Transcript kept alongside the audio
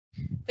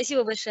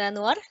Спасибо большое,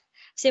 Ануар.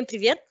 Всем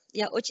привет.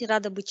 Я очень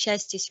рада быть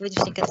частью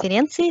сегодняшней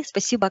конференции.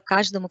 Спасибо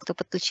каждому, кто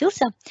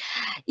подключился.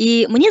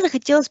 И мне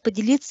захотелось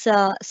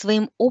поделиться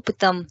своим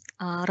опытом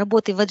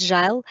работы в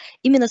Agile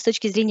именно с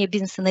точки зрения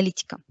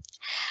бизнес-аналитика.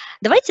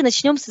 Давайте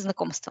начнем со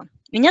знакомства.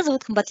 Меня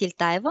зовут Кымбат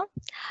Ельтаева.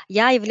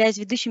 Я являюсь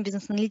ведущим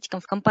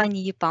бизнес-аналитиком в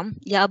компании EPAM.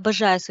 Я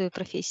обожаю свою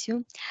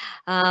профессию.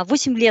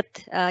 8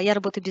 лет я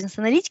работаю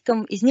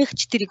бизнес-аналитиком, из них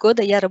 4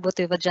 года я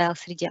работаю в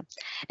Agile-среде.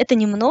 Это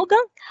немного,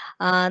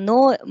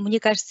 но мне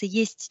кажется,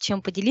 есть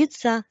чем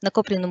поделиться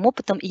накопленным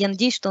опытом, и я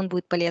надеюсь, что он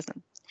будет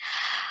полезным.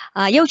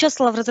 Я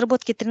участвовала в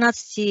разработке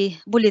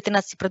более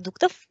 13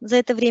 продуктов за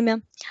это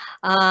время.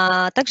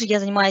 Также я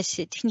занимаюсь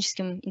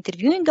техническим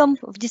интервьюингом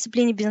в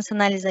дисциплине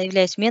бизнес-анализа,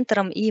 являюсь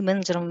ментором и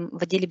менеджером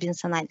в отделе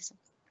бизнес-анализа.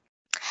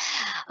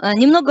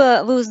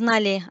 Немного вы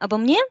узнали обо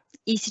мне,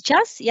 и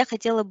сейчас я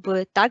хотела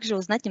бы также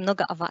узнать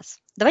немного о вас.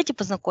 Давайте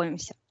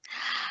познакомимся.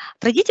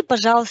 Пройдите,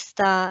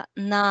 пожалуйста,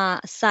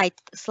 на сайт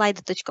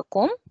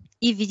slido.com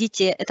и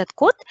введите этот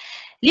код,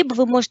 либо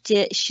вы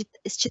можете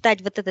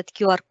считать вот этот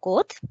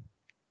QR-код,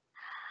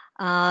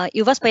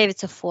 и у вас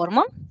появится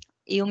форма,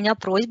 и у меня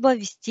просьба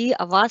ввести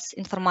о вас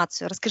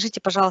информацию. Расскажите,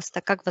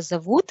 пожалуйста, как вас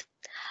зовут,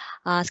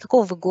 с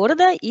какого вы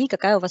города и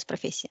какая у вас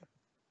профессия.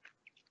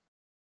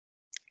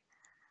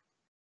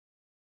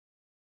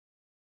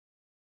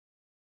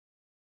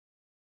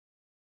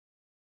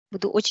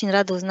 Буду очень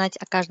рада узнать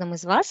о каждом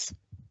из вас.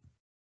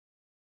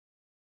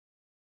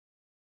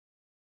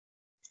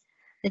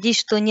 Надеюсь,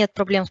 что нет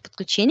проблем с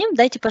подключением.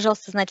 Дайте,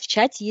 пожалуйста, знать в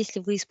чате, если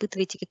вы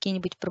испытываете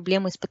какие-нибудь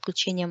проблемы с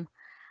подключением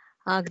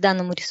к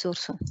данному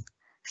ресурсу.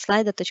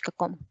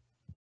 slido.com.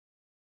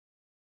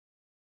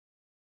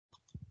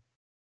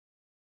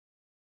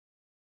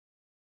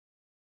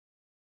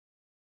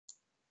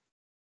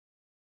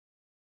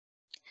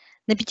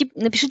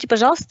 Напишите,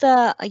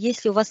 пожалуйста,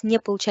 если у вас не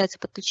получается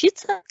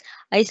подключиться,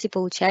 а если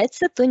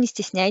получается, то не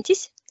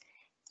стесняйтесь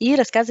и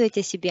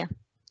рассказывайте о себе.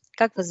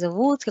 Как вас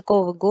зовут, с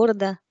какого вы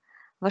города,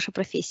 ваша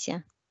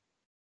профессия.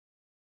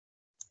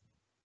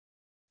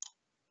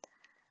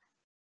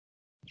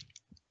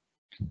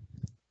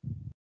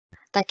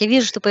 Так, я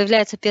вижу, что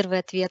появляются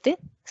первые ответы.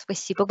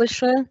 Спасибо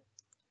большое.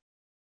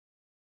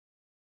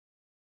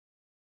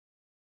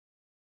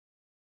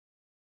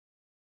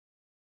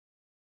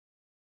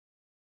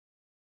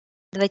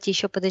 Давайте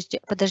еще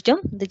подождем,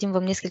 дадим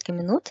вам несколько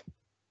минут.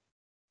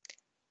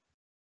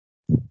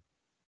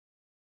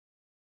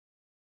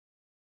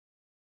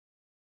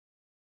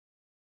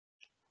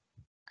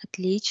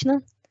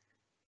 Отлично.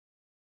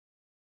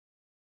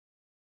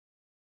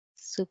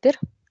 Супер.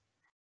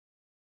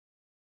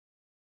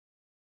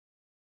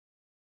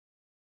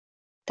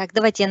 Так,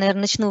 давайте я,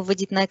 наверное, начну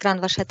вводить на экран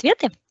ваши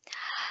ответы.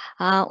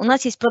 У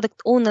нас есть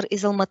продукт-оунер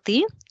из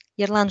Алматы,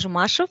 Ерлан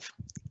Жумашев.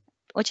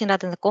 Очень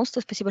рада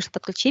знакомству, спасибо, что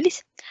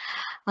подключились.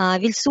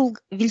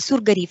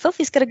 Вильсур Гарифов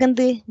из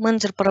Караганды,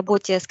 менеджер по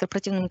работе с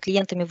корпоративными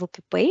клиентами в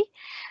UPPay.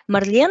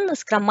 Марлен,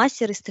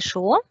 скрам-мастер из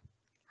ТШО.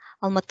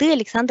 Алматы,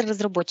 Александр,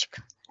 разработчик.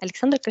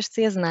 Александр,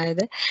 кажется, я знаю,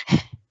 да?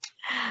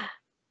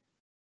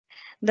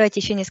 Давайте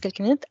еще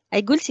несколько минут.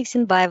 Айгуль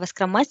Сиксинбаева,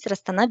 скрам-мастер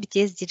Астана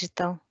BTS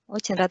Digital.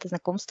 Очень рада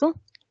знакомству.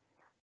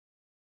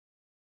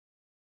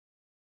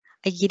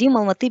 Айгерим,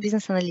 Алматы,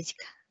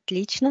 бизнес-аналитик.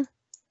 Отлично.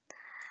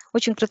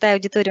 Очень крутая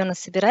аудитория у нас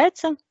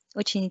собирается.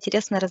 Очень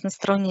интересно,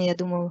 разносторонние, я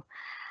думаю,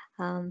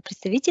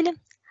 представители.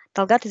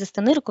 Талгат из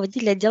Астаны,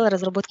 руководитель отдела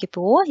разработки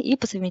ПО и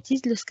по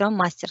совместительству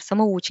скрам-мастер,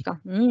 самоучка.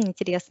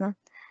 Интересно.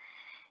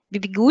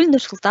 Бибигуль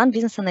Нурсултан,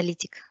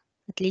 бизнес-аналитик.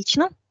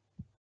 Отлично.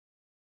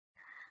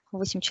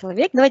 8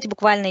 человек. Давайте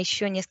буквально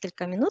еще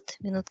несколько минут,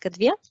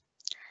 минутка-две,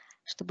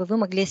 чтобы вы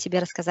могли о себе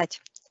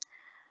рассказать.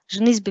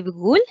 Женис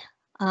Бибигуль,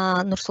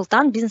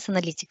 Нурсултан,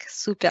 бизнес-аналитик.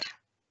 Супер.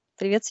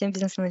 Привет всем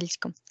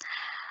бизнес-аналитикам.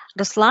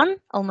 Руслан,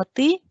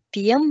 Алматы,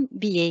 PM,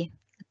 BA.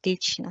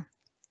 Отлично.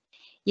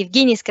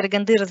 Евгений из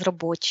Караганды,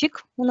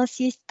 разработчик у нас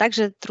есть.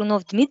 Также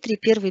Трунов Дмитрий,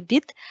 первый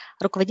бит,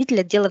 руководитель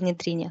отдела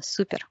внедрения.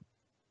 Супер.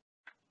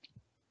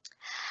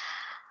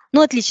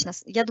 Ну, отлично.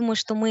 Я думаю,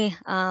 что мы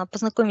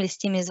познакомились с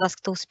теми из вас,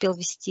 кто успел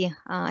ввести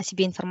о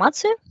себе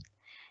информацию.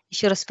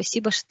 Еще раз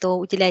спасибо, что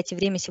уделяете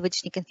время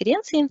сегодняшней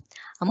конференции,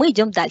 а мы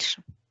идем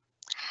дальше.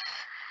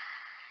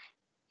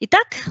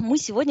 Итак, мы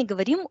сегодня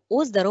говорим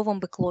о здоровом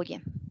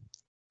бэклоге.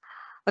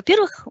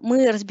 Во-первых,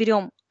 мы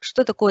разберем,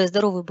 что такое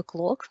здоровый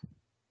бэклог,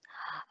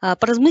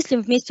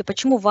 поразмыслим вместе,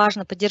 почему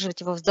важно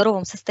поддерживать его в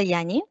здоровом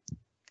состоянии.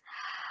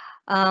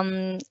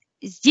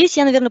 Здесь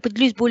я, наверное,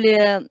 поделюсь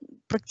более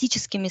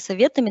практическими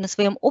советами на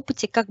своем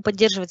опыте, как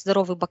поддерживать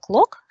здоровый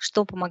бэклог,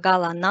 что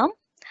помогало нам,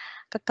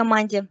 как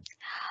команде.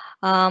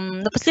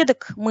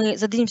 Напоследок мы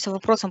зададимся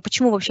вопросом,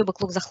 почему вообще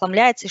бэклог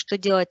захламляется и что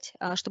делать,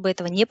 чтобы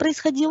этого не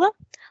происходило.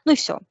 Ну и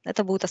все,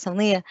 это будут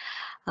основные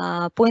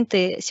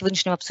поинты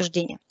сегодняшнего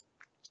обсуждения.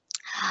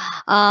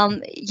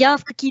 Я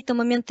в какие-то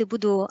моменты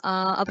буду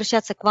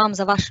обращаться к вам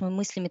за вашими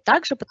мыслями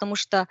также, потому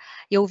что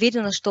я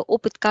уверена, что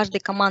опыт каждой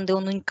команды,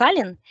 он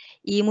уникален,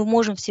 и мы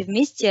можем все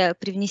вместе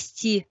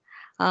привнести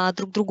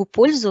друг другу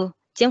пользу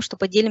тем, что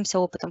поделимся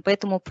опытом.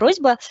 Поэтому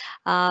просьба,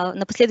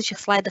 на последующих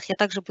слайдах я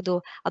также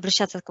буду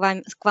обращаться к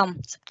вам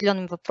с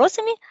определенными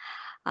вопросами,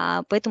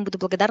 поэтому буду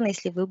благодарна,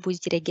 если вы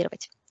будете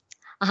реагировать.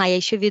 Ага, я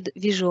еще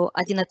вижу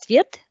один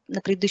ответ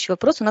на предыдущий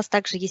вопрос. У нас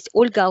также есть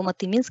Ольга,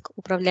 Алматы, Минск,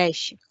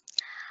 управляющий.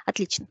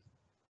 Отлично.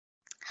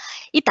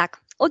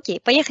 Итак, окей,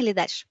 поехали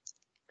дальше.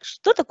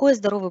 Что такое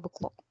здоровый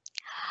бэклог?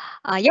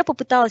 Я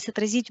попыталась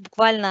отразить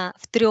буквально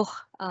в 3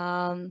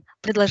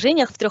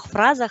 предложениях, в 3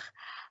 фразах,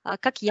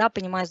 как я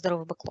понимаю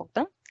здоровый бэклог.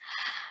 Да?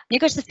 Мне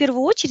кажется, в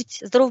первую очередь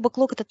здоровый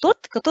бэклог – это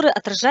тот, который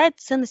отражает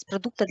ценность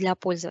продукта для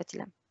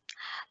пользователя.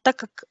 Так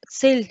как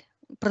цель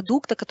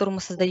продукта, который мы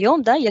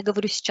создаем, да, я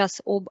говорю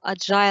сейчас об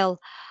agile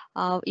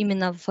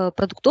именно в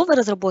продуктовой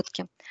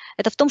разработке,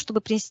 это в том,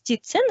 чтобы принести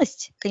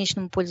ценность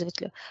конечному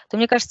пользователю, то,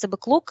 мне кажется,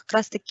 бэклог как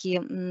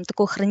раз-таки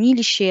такое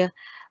хранилище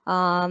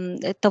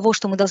того,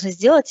 что мы должны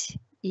сделать,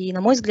 и,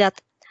 на мой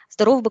взгляд,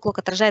 здоровый бэклог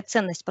отражает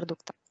ценность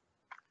продукта.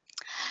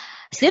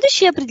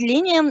 Следующее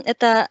определение –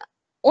 это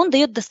он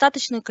дает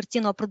достаточную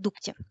картину о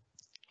продукте.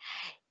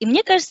 И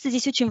мне кажется,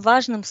 здесь очень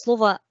важным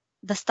слово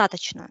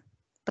 «достаточно»,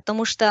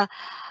 потому что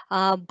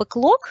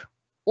бэклог,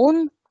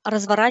 он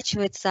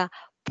разворачивается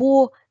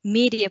по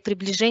мере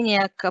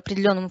приближения к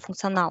определенному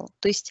функционалу.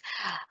 То есть,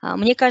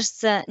 мне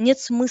кажется, нет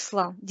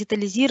смысла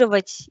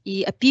детализировать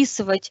и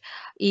описывать,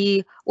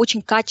 и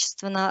очень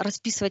качественно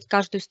расписывать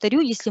каждую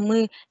историю, если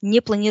мы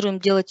не планируем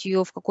делать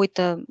ее в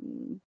какой-то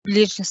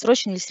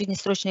ближнесрочной или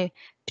среднесрочной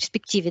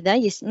перспективе. Да?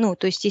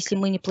 То есть, если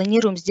мы не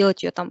планируем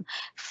сделать ее там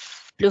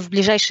в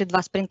ближайшие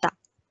 2 спринта.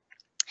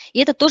 И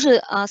это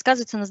тоже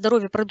сказывается на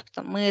здоровье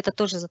продукта. Мы это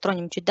тоже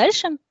затронем чуть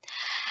дальше.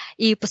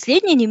 И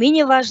последнее, не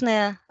менее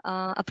важное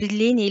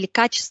определение или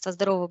качество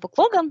здорового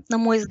бэклога, на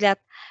мой взгляд,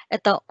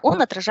 это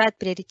он отражает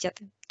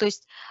приоритеты. То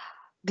есть,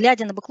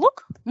 глядя на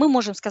бэклог, мы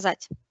можем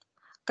сказать,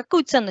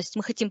 какую ценность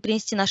мы хотим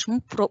принести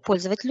нашему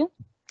пользователю,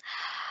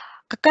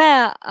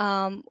 какая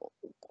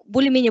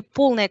более-менее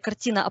полная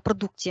картина о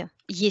продукте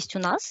есть у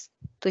нас,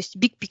 то есть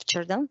big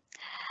picture, да.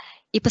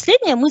 И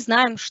последнее, мы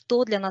знаем,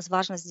 что для нас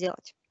важно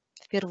сделать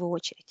в первую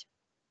очередь.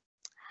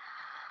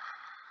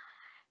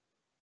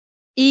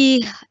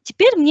 И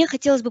теперь мне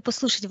хотелось бы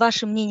послушать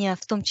ваше мнение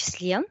в том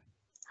числе.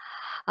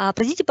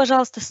 Пройдите,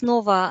 пожалуйста,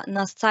 снова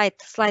на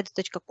сайт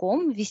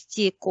slido.com,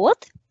 ввести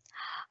код,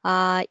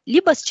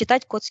 либо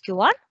считать код с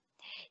QR.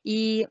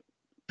 И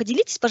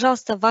поделитесь,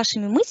 пожалуйста,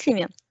 вашими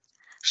мыслями,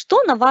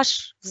 что, на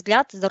ваш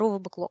взгляд, здоровый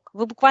бэклог.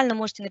 Вы буквально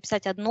можете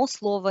написать 1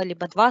 слово,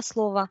 либо 2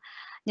 слова,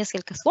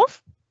 несколько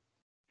слов,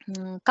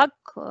 как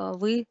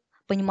вы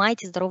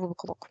понимаете здоровый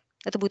бэклог.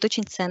 Это будет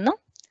очень ценно,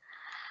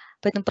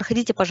 поэтому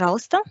проходите,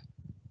 пожалуйста.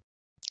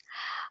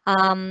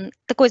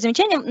 Такое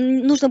замечание,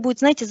 нужно будет,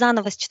 знаете,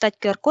 заново считать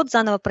QR-код,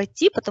 заново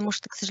пройти, потому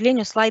что, к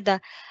сожалению,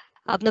 слайда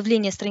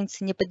обновление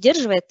страницы не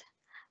поддерживает,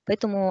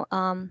 поэтому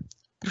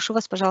прошу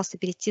вас, пожалуйста,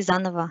 перейти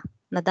заново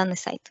на данный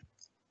сайт.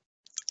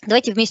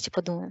 Давайте вместе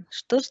подумаем,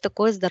 что же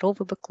такое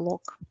здоровый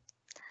бэклог.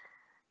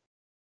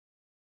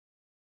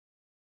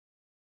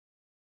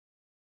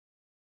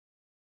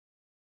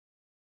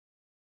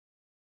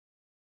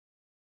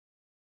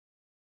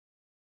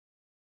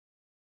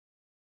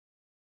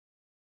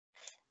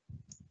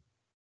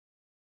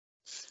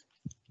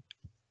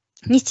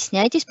 Не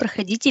стесняйтесь,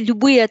 проходите.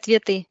 Любые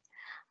ответы,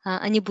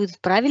 они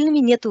будут правильными.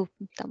 Нету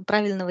там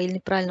правильного или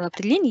неправильного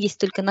определения, есть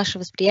только наше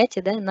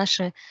восприятие, да,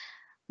 наши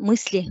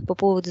мысли по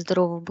поводу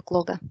здорового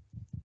бэклога.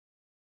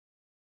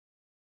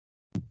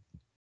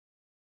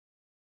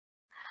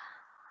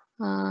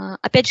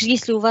 Опять же,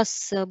 если у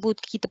вас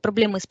будут какие-то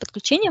проблемы с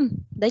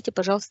подключением, дайте,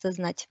 пожалуйста,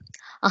 знать.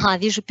 Ага,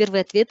 вижу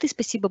первые ответы,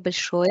 спасибо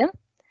большое.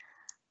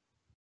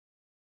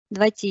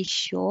 Давайте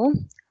еще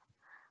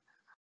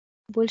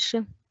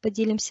больше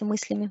поделимся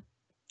мыслями.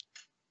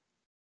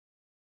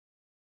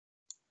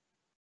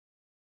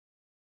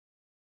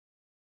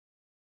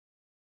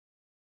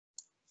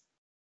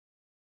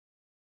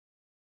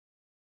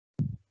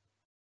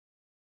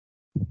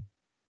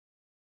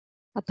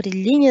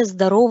 Определение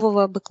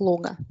здорового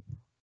бэклога.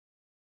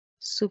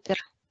 Супер.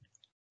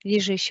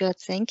 Вижу еще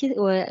оценки,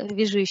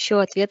 вижу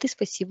еще ответы,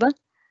 спасибо.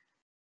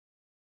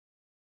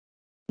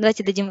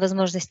 Давайте дадим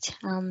возможность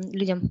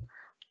людям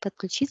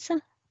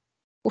подключиться.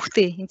 Ух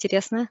ты,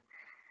 интересно.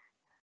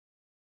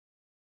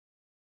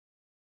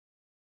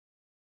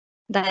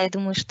 Да, я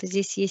думаю, что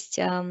здесь есть,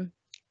 у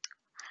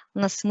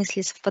нас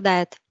мысли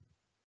совпадают.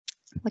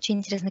 Очень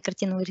интересная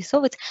картина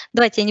вырисовывается.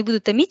 Давайте я не буду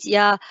томить,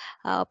 я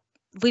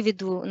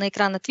выведу на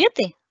экран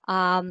ответы,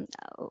 а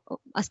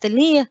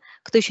остальные,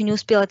 кто еще не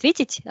успел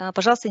ответить,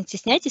 пожалуйста, не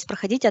стесняйтесь,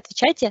 проходите,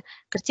 отвечайте.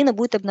 Картина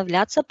будет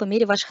обновляться по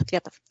мере ваших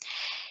ответов.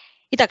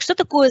 Итак, что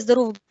такое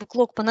здоровый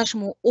бэклог по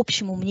нашему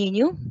общему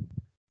мнению?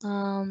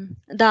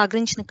 Да,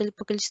 ограничено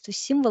по количеству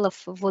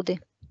символов вводы.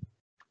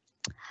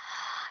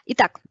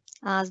 Итак,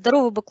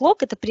 здоровый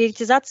бэклог – это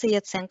приоритизация и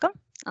оценка.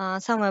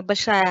 Самая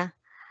большая,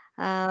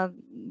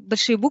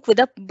 большие буквы,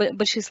 да,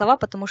 большие слова,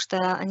 потому что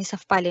они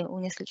совпали у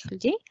нескольких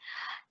людей,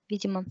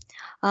 видимо.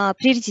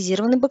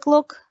 Приоритизированный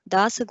бэклог,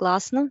 да,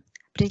 согласна.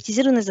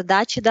 Приоритизированные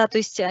задачи, да, то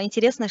есть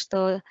интересно,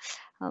 что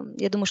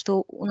Я думаю,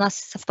 что у нас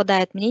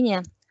совпадает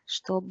мнение,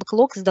 что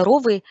бэклог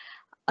здоровый,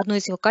 одно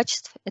из его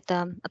качеств –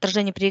 это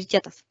отражение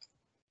приоритетов.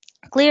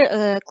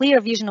 Clear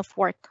vision of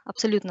work.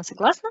 Абсолютно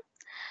согласна.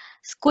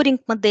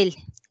 Скоринг-модель.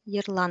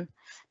 Ерлан.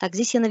 Так,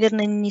 здесь я,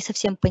 наверное, не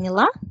совсем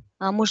поняла.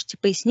 Можете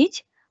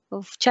пояснить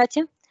в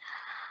чате.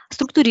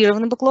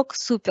 Структурированный бэклог.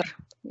 Супер.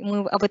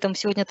 Мы об этом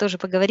сегодня тоже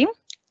поговорим.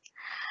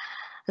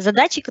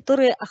 Задачи,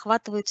 которые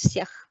охватывают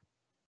всех.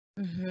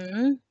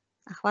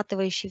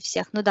 Охватывающие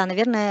всех. Ну да,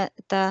 наверное,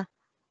 это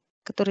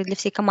которые для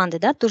всей команды,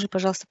 да? Тоже,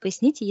 пожалуйста,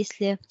 поясните,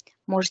 если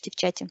можете в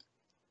чате.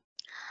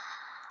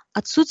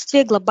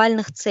 Отсутствие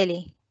глобальных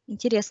целей.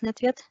 Интересный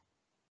ответ.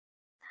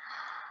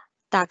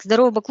 Так,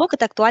 здоровый бэклог –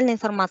 это актуальная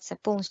информация.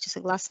 Полностью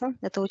согласна.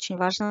 Это очень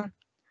важно.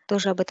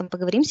 Тоже об этом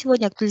поговорим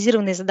сегодня.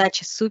 Актуализированные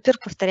задачи. Супер.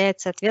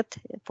 Повторяется ответ.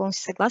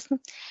 Полностью согласна.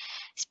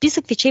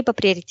 Список фичей по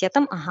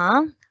приоритетам.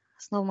 Ага.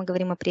 Снова мы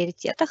говорим о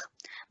приоритетах.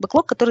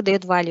 Бэклог, который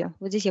дает value.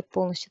 Вот здесь я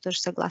полностью тоже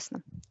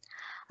согласна.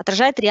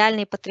 Отражает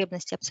реальные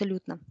потребности.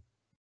 Абсолютно.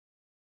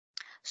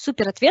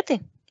 Супер ответы.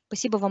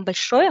 Спасибо вам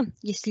большое.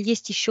 Если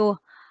есть еще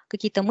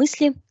какие-то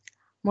мысли,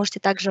 можете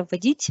также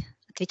вводить,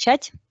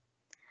 отвечать.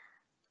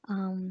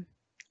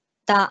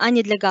 Да, а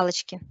не для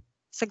галочки.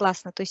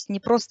 Согласна. То есть не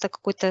просто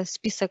какой-то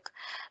список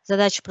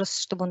задач,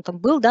 просто чтобы он там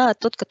был, да, а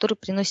тот, который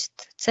приносит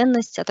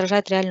ценность,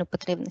 отражает реальную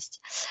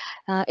потребность.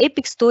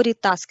 Epic, story,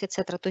 task,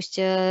 etc. То есть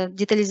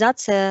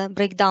детализация,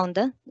 breakdown,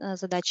 да,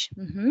 задач.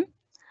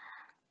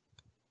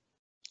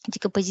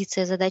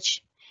 Декомпозиция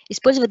задач.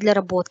 Использовать для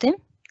работы.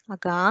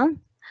 Ага.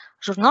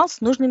 Журнал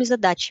с нужными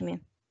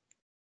задачами.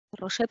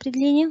 Хорошее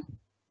определение.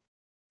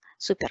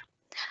 Супер.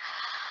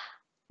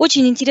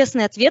 Очень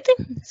интересные ответы.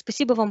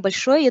 Спасибо вам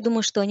большое. Я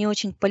думаю, что они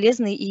очень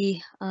полезны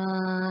и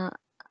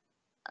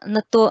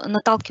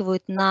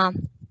наталкивают на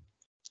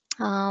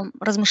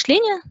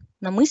размышления,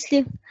 на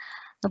мысли,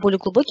 на более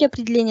глубокие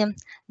определения.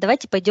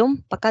 Давайте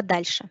пойдем пока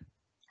дальше.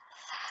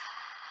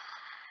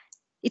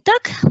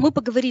 Итак, мы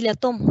поговорили о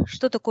том,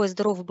 что такое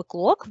здоровый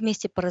бэклог,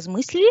 вместе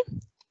поразмыслили.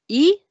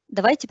 И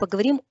давайте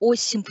поговорим о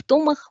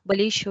симптомах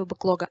болеющего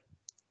бэклога.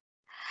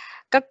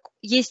 Как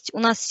есть у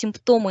нас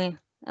симптомы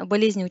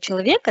болезни у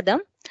человека, да,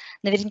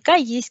 наверняка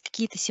есть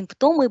какие-то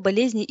симптомы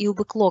болезни и у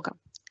бэклога.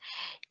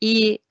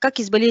 И как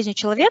и с болезнью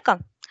человека,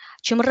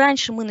 чем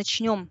раньше мы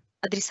начнем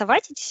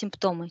адресовать эти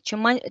симптомы,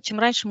 чем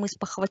раньше мы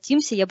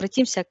спохватимся и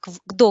обратимся к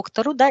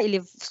доктору, да, или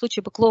в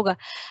случае бэклога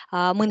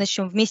мы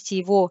начнем вместе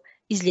его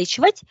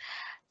излечивать,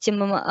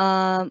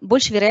 тем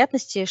больше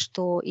вероятности,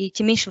 что и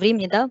тем меньше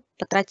времени, да,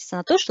 потратится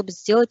на то, чтобы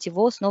сделать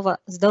его снова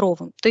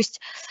здоровым. То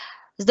есть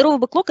здоровый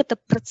бэклог – это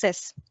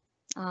процесс,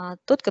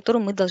 тот, который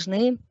мы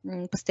должны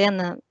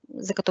постоянно,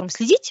 за которым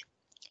следить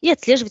и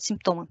отслеживать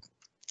симптомы.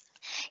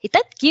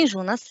 Итак, какие же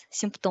у нас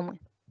симптомы?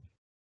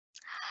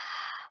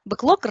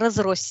 Бэклог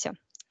разросся.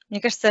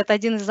 Мне кажется, это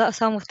один из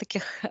самых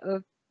таких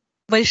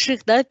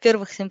больших, да,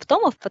 первых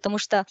симптомов, потому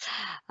что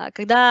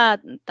когда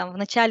там в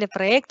начале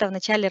проекта, в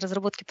начале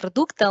разработки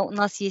продукта у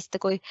нас есть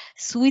такой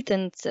sweet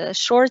and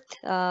short,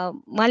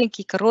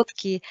 маленький,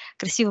 короткий,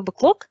 красивый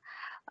бэклог,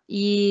 и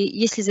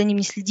если за ним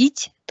не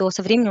следить, то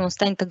со временем он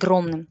станет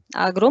огромным.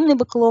 А огромный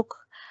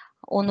бэклог,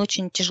 он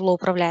очень тяжело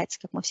управляется,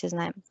 как мы все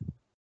знаем.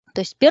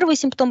 То есть первый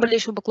симптом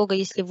болеющего бэклога,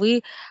 если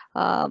вы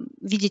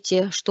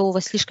видите, что у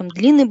вас слишком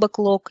длинный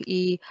бэклог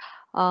и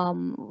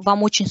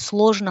вам очень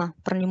сложно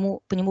по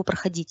нему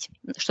проходить,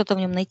 что-то в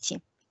нем найти.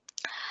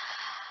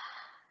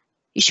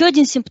 Еще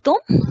один симптом,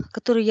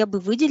 который я бы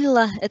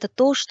выделила, это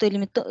то, что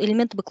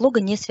элементы бэклога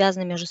не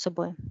связаны между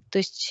собой. То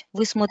есть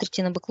вы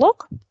смотрите на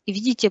бэклог и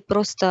видите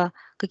просто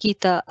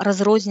какие-то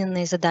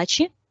разрозненные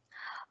задачи,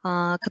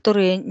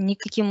 которые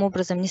никаким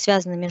образом не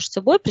связаны между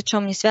собой,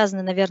 причем не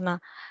связаны,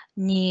 наверное,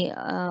 не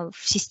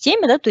в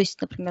системе, да, то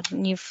есть, например,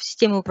 не в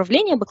системе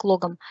управления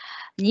бэклогом,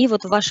 не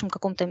вот в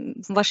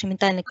вашей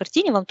ментальной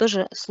картине вам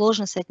тоже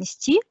сложно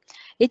соотнести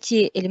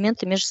эти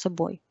элементы между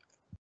собой.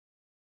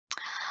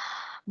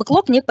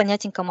 Бэклог не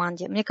понятен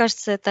команде. Мне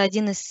кажется, это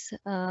один из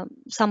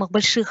самых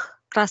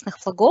больших красных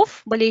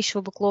флагов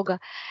болеющего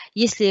бэклога.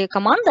 Если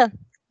команда,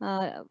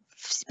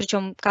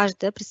 причем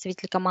каждый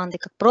представитель команды,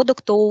 как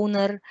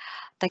продукт-оунер,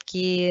 так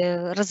и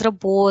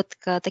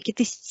разработка, так и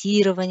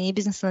тестирование, и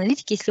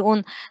бизнес-аналитики, если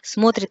он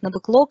смотрит на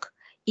бэклог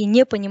и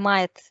не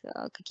понимает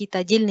какие-то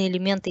отдельные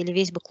элементы или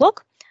весь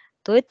бэклог,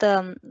 то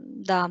это,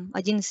 да,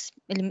 один из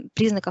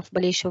признаков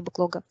болеющего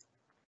бэклога.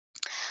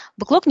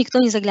 Бэклог никто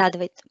не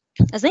заглядывает.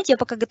 Знаете, я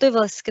пока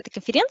готовилась к этой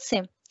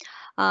конференции,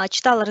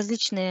 читала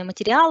различные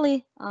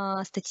материалы,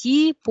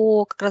 статьи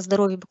по как раз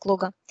здоровью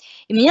бэклога.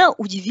 И меня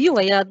удивило,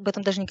 я об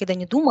этом даже никогда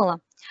не думала,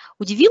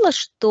 удивило,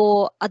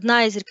 что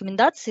одна из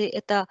рекомендаций –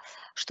 это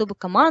чтобы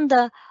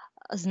команда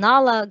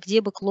знала,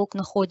 где бэклог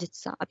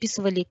находится.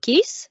 Описывали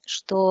кейс,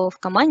 что в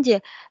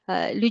команде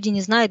люди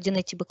не знают, где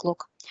найти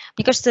бэклог.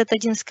 Мне кажется, это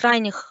один из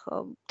крайних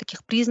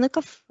таких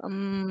признаков.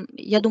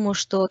 Я думаю,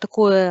 что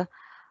такое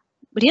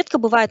редко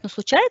бывает, но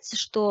случается,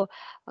 что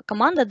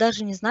команда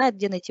даже не знает,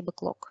 где найти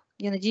бэклог.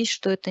 Я надеюсь,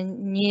 что это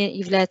не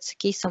является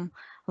кейсом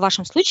в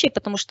вашем случае,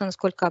 потому что,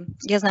 насколько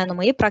я знаю на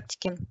моей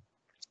практике,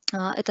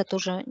 это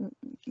тоже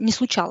не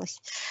случалось.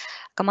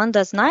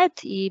 команда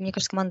знает, и мне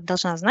кажется, команда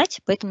должна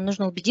знать, поэтому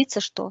нужно убедиться,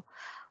 что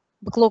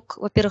бэклог,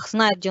 во-первых,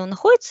 знает, где он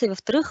находится, и,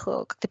 во-вторых,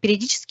 как-то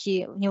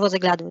периодически в него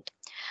заглядывают.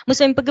 Мы с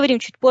вами поговорим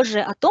чуть позже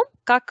о том,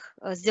 как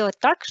сделать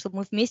так, чтобы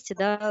мы вместе,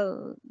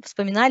 да,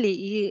 вспоминали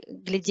и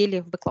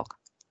глядели в бэклог.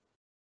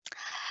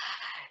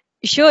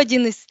 Еще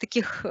один из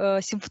таких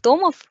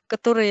симптомов,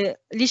 который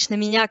лично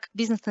меня как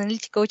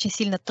бизнес-аналитика очень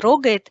сильно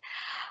трогает,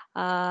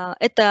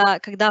 это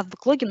когда в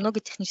бэклоге много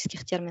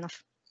технических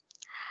терминов.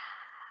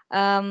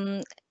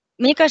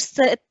 Мне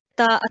кажется,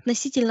 это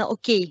относительно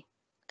окей,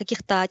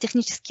 каких-то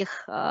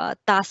технических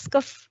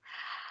тасков,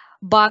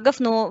 багов,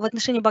 но в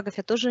отношении багов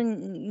я тоже,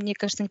 мне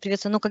кажется, не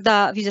приветствую. Но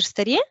когда в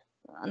юзер-сторе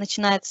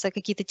начинаются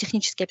какие-то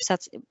технические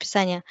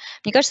описания,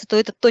 мне кажется, то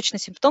это точно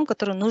симптом,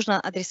 который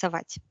нужно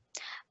адресовать.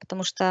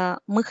 Потому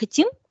что мы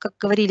хотим, как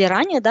говорили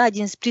ранее, да,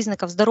 один из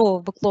признаков здорового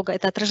бэклога –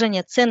 это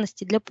отражение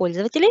ценностей для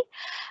пользователей.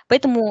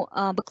 Поэтому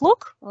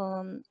бэклог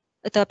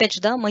 – это, опять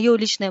же, да, мое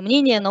личное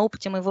мнение на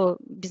опыте моего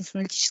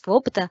бизнес-аналитического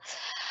опыта.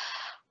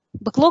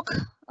 Бэклог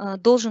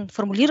должен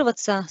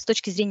формулироваться с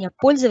точки зрения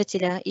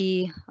пользователя,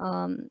 и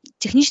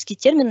технические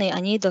термины,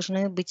 они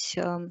должны быть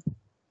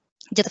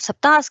где-то в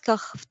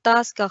сабтасках, в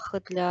тасках,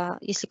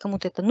 если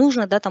кому-то это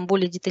нужно, да, там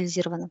более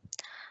детализировано,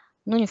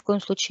 но ни в коем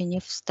случае не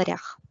в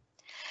старях.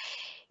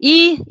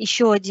 И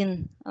еще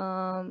один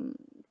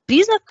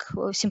признак,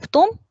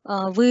 симптом,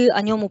 вы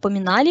о нем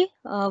упоминали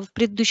в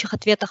предыдущих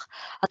ответах,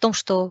 о том,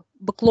 что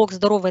бэклог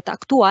здоровый – это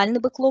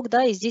актуальный бэклог,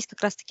 да, и здесь как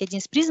раз-таки один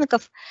из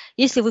признаков,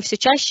 если вы все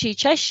чаще и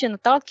чаще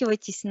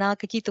наталкиваетесь на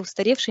какие-то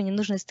устаревшие,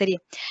 ненужные стари.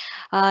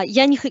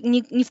 Я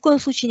ни в коем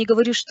случае не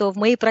говорю, что в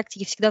моей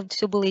практике всегда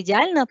все было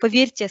идеально.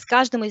 Поверьте, с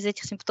каждым из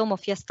этих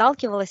симптомов я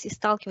сталкивалась и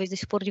сталкиваюсь до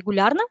сих пор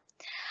регулярно.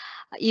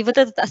 И вот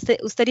этот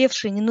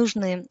устаревшие,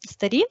 ненужные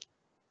стари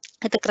 –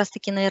 это как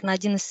раз-таки, наверное,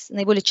 один из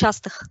наиболее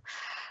частых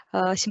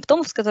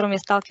симптомов, с которыми я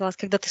сталкивалась,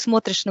 когда ты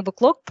смотришь на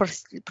бэклог,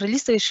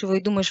 пролистываешь его и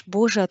думаешь,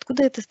 боже,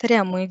 откуда это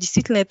старя? Мы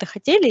действительно это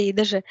хотели, и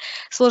даже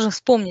сложно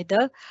вспомнить,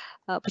 да,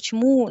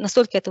 почему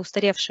настолько это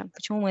устаревшее,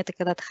 почему мы это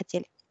когда-то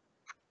хотели.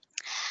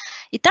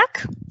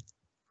 Итак,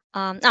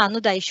 ну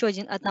да, еще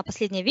одна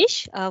последняя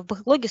вещь. В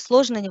бэклоге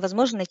сложно,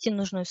 невозможно найти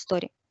нужную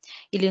историю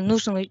или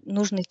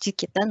нужный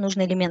тикет, да,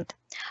 нужный элемент.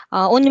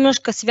 Он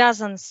немножко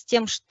связан с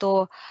тем,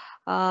 что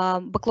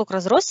бэклог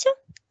разросся,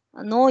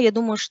 но я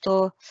думаю,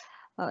 что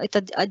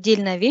это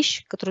отдельная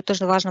вещь, которую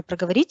тоже важно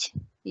проговорить.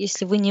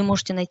 Если вы не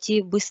можете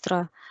найти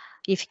быстро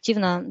и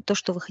эффективно то,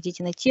 что вы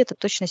хотите найти, это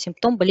точно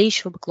симптом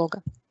болеющего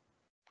бэклога.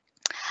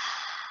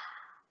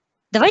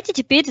 Давайте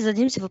теперь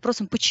зададимся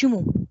вопросом,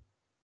 почему?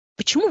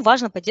 Почему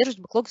важно поддерживать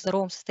бэклог в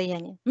здоровом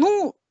состоянии?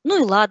 Ну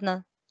и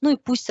ладно, ну и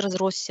пусть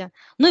разросся,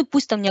 ну и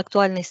пусть там не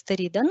актуальные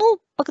стари, да, ну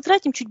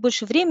потратим чуть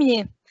больше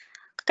времени,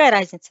 какая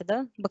разница,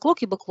 да,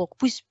 бэклог и бэклог,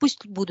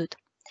 пусть будут.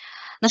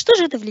 На что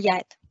же это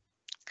влияет?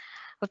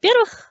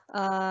 Во-первых,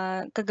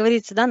 как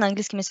говорится, да, на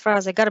английском есть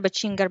фраза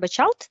garbage in, garbage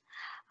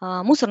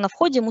out, мусор на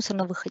входе, мусор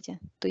на выходе.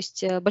 То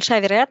есть большая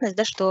вероятность,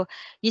 да, что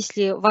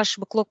если ваш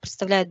бэклог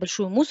представляет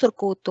большую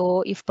мусорку,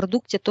 то и в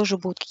продукте тоже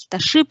будут какие-то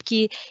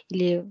ошибки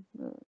или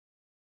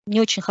не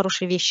очень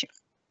хорошие вещи.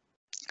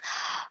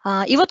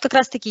 И вот как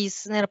раз-таки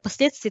наверное,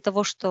 последствий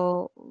того,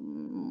 что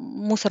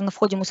мусор на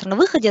входе, мусор на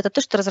выходе, это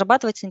то, что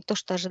разрабатывается не то,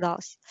 что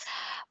ожидалось.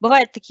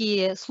 Бывают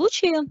такие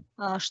случаи,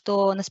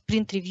 что на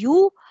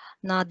спринт-ревью,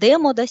 на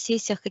демо, да,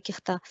 сессиях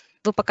каких-то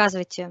вы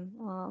показываете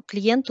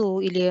клиенту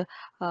или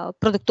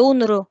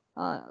продукт-оунеру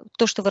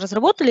то, что вы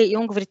разработали, и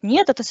он говорит,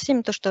 нет, это совсем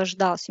не то, что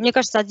ожидалось. Мне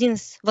кажется, одна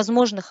из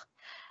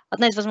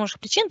возможных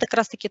причин – это как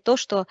раз-таки то,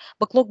 что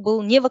бэклог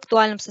был не в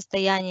актуальном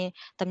состоянии,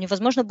 там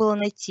невозможно было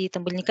найти,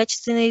 там были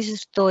некачественные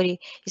истории,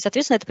 и,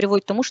 соответственно, это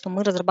приводит к тому, что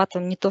мы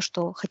разрабатываем не то,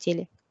 что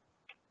хотели.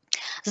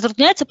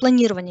 Затрудняется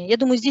планирование. Я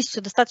думаю, здесь все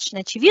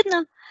достаточно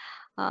очевидно.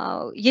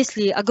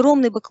 Если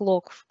огромный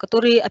бэклог,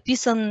 который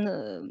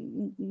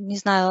описан, не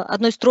знаю,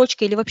 одной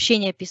строчкой или вообще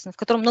не описан, в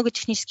котором много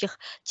технических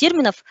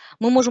терминов,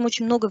 мы можем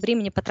очень много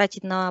времени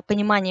потратить на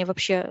понимание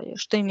вообще,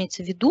 что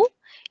имеется в виду,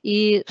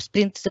 и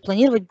спринт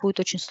запланировать будет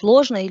очень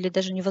сложно или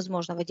даже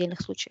невозможно в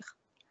отдельных случаях.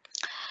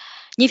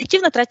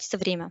 Неэффективно тратится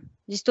время.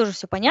 Здесь тоже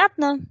все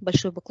понятно.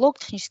 Большой бэклог,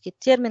 технические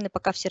термины,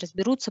 пока все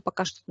разберутся,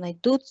 пока что-то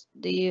найдут,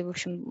 и, в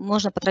общем,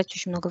 можно потратить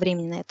очень много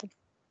времени на это.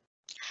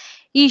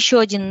 И еще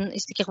один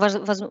из таких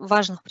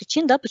важных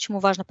причин, да, почему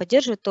важно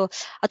поддерживать, то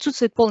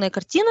отсутствует полная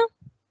картина,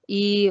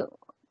 и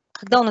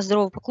когда у нас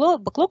здоровый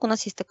бэклог, у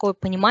нас есть такое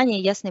понимание,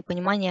 ясное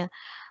понимание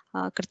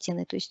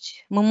картины. То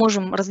есть мы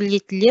можем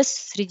разглядеть лес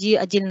среди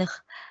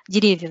отдельных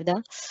деревьев,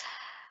 да,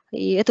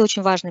 и это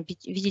очень важно,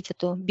 видеть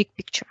эту big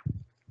picture.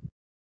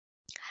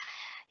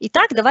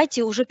 Итак,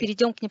 давайте уже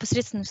перейдем к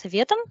непосредственным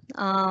советам.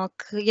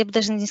 Я бы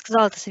даже не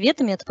сказала это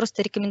советами, это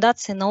просто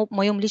рекомендации на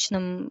моем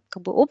личном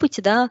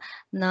опыте, да,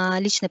 на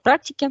личной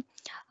практике.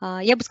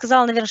 Я бы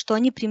сказала, наверное, что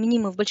они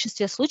применимы в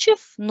большинстве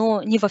случаев,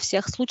 но не во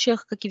всех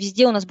случаях. Как и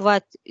везде, у нас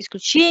бывают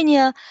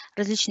исключения,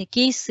 различные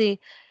кейсы.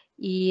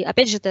 И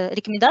опять же, это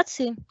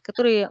рекомендации,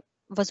 которые,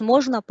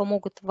 возможно,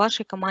 помогут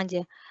вашей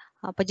команде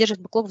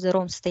поддерживать бэклог в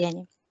здоровом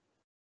состоянии.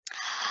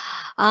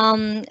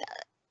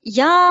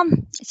 Я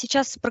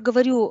сейчас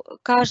буду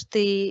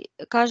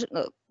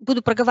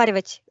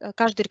проговаривать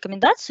каждую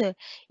рекомендацию,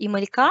 и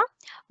Малика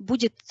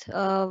будет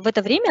в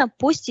это время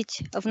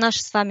постить в наш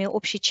с вами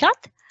общий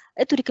чат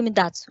эту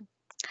рекомендацию.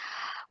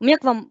 У меня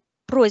к вам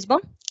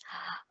просьба.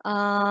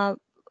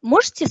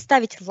 Можете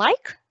ставить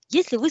лайк,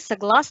 если вы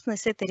согласны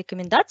с этой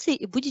рекомендацией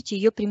и будете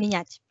ее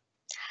применять.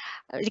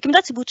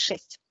 Рекомендаций будет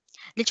 6.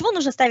 Для чего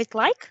нужно ставить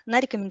лайк на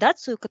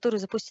рекомендацию, которую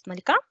запустит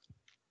Малика?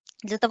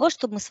 Для того,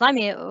 чтобы мы с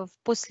вами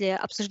после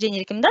обсуждения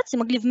рекомендаций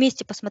могли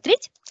вместе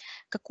посмотреть,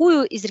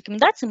 какую из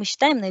рекомендаций мы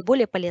считаем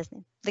наиболее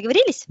полезной.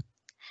 Договорились?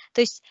 То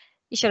есть,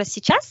 еще раз,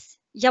 сейчас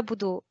я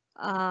буду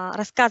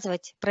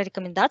рассказывать про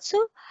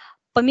рекомендацию.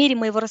 По мере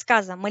моего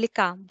рассказа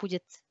Малика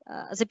будет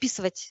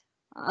записывать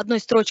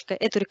одной строчкой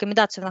эту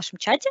рекомендацию в нашем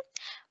чате.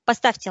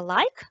 Поставьте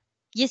лайк,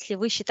 если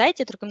вы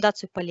считаете эту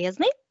рекомендацию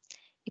полезной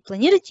и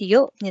планируете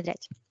ее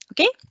внедрять.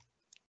 Окей?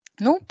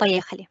 Ну,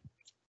 поехали.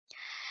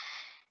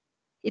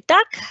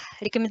 Итак,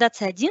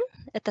 рекомендация 1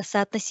 – это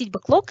соотносить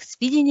бэклог с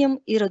видением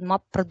и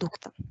родмап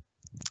продукта.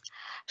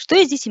 Что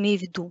я здесь имею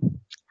в виду?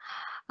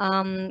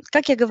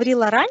 Как я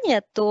говорила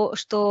ранее,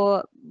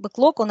 что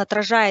бэклог, он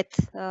отражает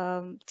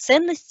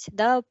ценность,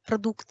 да,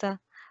 продукта,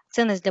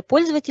 ценность для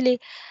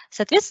пользователей.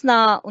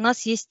 Соответственно, у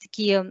нас есть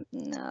такие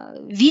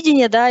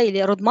видения, да, или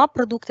родмап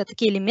продукта,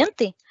 такие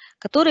элементы,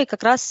 которые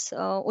как раз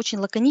очень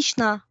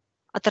лаконично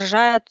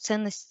отражают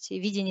ценность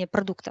видения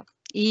продукта.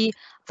 И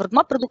в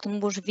родмап продукта мы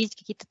можем видеть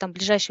какие-то там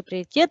ближайшие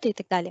приоритеты и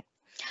так далее.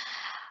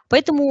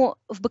 Поэтому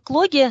в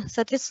бэклоге,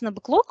 соответственно,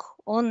 бэклог,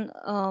 он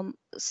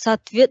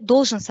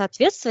должен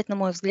соответствовать, на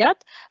мой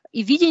взгляд,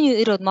 и видению,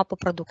 и родмапу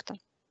продукта.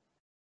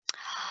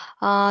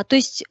 То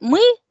есть мы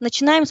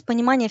начинаем с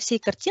понимания всей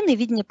картины и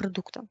видения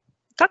продукта.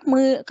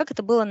 Как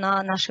это было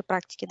на нашей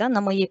практике, да, на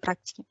моей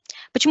практике.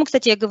 Почему,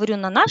 кстати, я говорю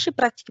на нашей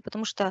практике?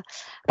 Потому что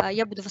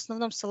я буду в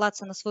основном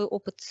ссылаться на свой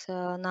опыт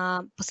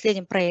на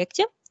последнем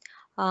проекте,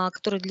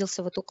 который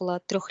длился вот около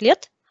 3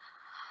 лет.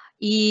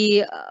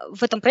 И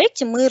в этом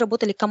проекте мы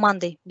работали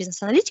командой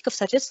бизнес-аналитиков,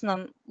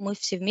 соответственно, мы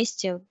все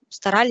вместе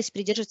старались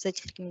придерживаться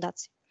этих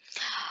рекомендаций.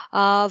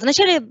 В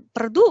начале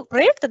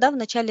проекта, да, в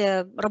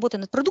начале работы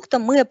над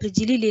продуктом мы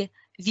определили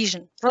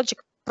vision,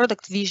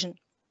 product vision,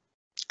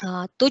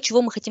 то,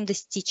 чего мы хотим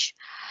достичь.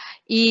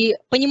 И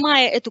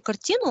понимая эту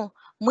картину,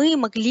 мы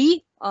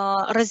могли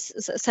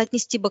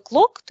соотнести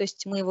бэклог, то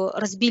есть мы его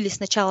разбили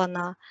сначала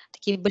на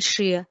такие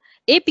большие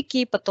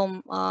эпики,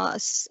 потом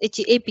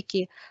эти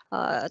эпики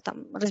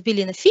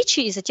разбили на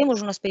фичи, и затем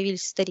уже у нас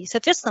появились истории.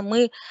 Соответственно,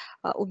 мы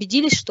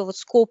убедились, что вот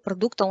скоп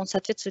продукта, он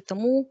соответствует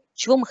тому,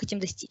 чего мы хотим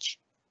достичь.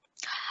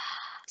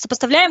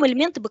 Сопоставляем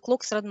элементы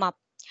бэклог с родмап.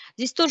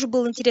 Здесь тоже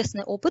был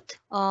интересный опыт.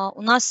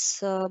 У нас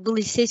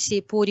были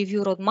сессии по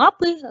ревью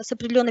родмапы с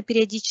определенной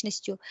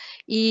периодичностью,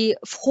 и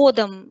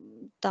входом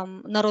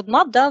на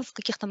родмап, да, в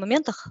каких-то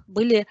моментах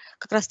были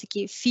как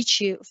раз-таки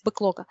фичи в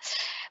бэклога.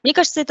 Мне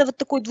кажется, это вот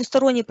такой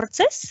двусторонний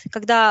процесс,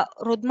 когда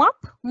родмап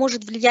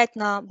может влиять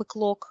на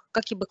бэклог,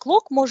 как и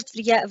бэклог может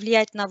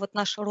влиять на вот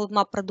наш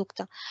родмап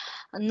продукта.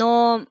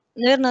 Но,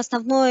 наверное,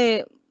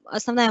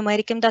 основная моя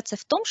рекомендация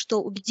в том,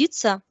 что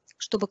убедиться,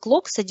 что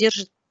бэклог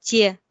содержит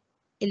те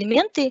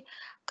элементы,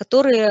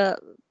 которые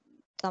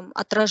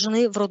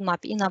отражены в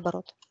родмапе и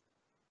наоборот.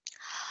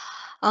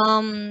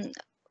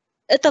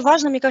 Это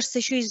важно, мне кажется,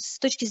 еще и с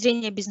точки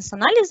зрения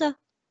бизнес-анализа,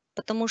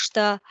 потому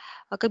что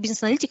как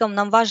бизнес-аналитикам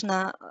нам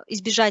важно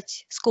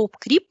избежать scope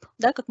creep,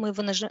 да, как мы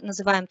его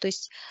называем, то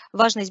есть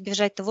важно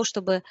избежать того,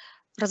 чтобы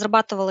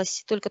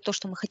разрабатывалось только то,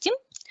 что мы хотим.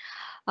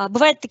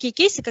 Бывают такие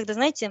кейсы, когда,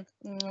 знаете,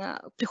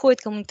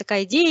 приходит кому-нибудь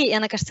такая идея, и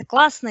она кажется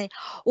классной.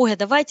 Ой, а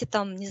давайте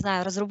не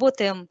знаю,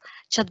 разработаем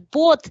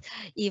чат-бот,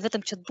 и в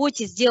этом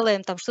чат-боте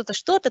сделаем что-то,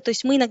 что-то. То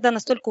есть мы иногда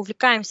настолько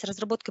увлекаемся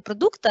разработкой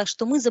продукта,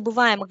 что мы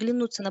забываем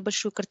оглянуться на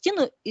большую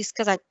картину и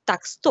сказать: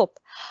 так, стоп,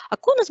 а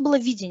какое у нас было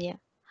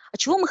видение? А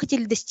чего мы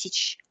хотели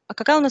достичь? А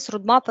какая у нас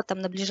родмапа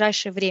на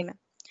ближайшее время?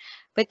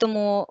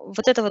 Поэтому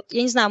вот это вот,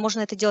 я не знаю,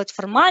 можно это делать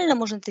формально,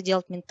 можно это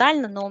делать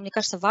ментально, но мне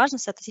кажется, важно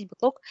соотносить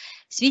бэклог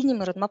с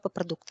видением и родмапа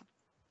продукта.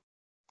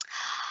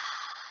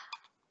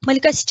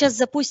 Малика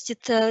сейчас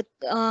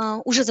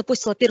уже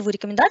запустила первую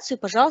рекомендацию.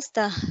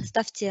 Пожалуйста,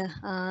 ставьте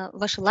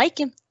ваши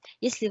лайки,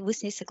 если вы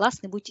с ней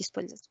согласны, будете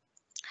использовать.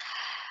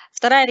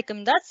 Вторая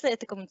рекомендация –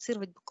 это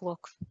коммуницировать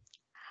бэклог.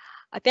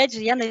 Опять же,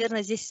 я,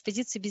 наверное, здесь с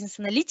позиции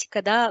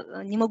бизнес-аналитика,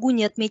 да, не могу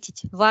не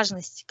отметить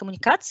важность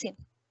коммуникации.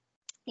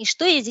 И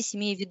что я здесь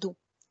имею в виду?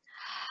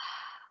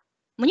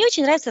 Мне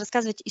очень нравится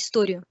рассказывать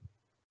историю,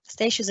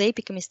 стоящую за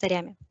эпиками и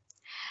историями.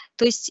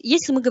 То есть,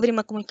 если мы говорим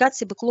о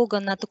коммуникации бэклога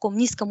на таком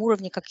низком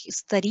уровне, как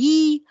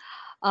истории,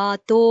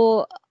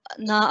 то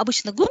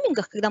обычно на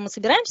грумингах, когда мы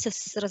собираемся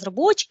с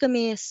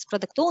разработчиками, с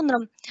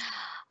продукт-оунером,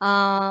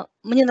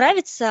 мне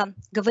нравится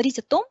говорить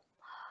о том,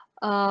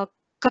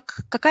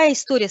 какая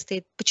история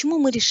стоит, почему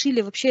мы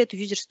решили вообще эту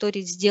user-story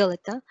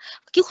сделать, да?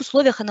 В каких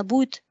условиях она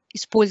будет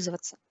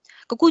использоваться,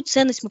 какую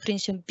ценность мы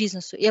принесем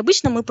бизнесу. И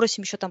обычно мы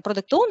просим еще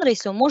продукт-оунера,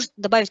 если он может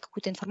добавить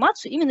какую-то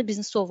информацию, именно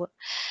бизнесовую.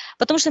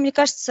 Потому что, мне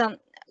кажется,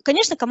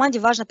 конечно, команде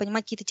важно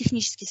понимать какие-то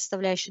технические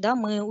составляющие, да,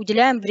 мы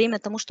уделяем время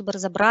тому, чтобы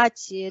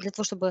разобрать, и для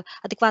того, чтобы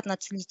адекватно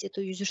оценить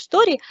эту user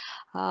story,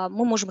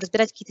 мы можем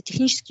разбирать какие-то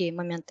технические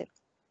моменты.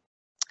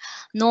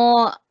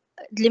 Но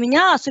для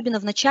меня, особенно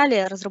в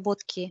начале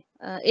разработки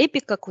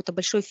эпика, какой-то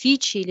большой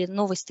фичи или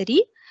новой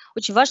стори,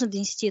 очень важно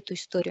донести эту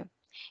историю.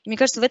 И мне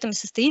кажется, в этом и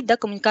состоит, да,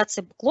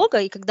 коммуникация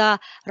бэклога, и когда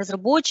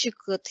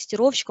разработчик,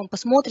 тестировщик, он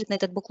посмотрит на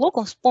этот бэклог,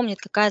 он вспомнит,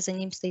 какая за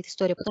ним стоит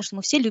история, потому что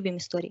мы все любим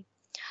истории.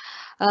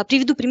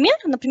 Приведу пример.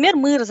 Например,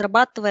 мы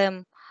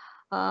разрабатываем,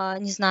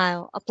 не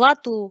знаю,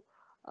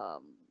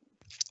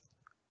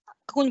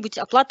 какую-нибудь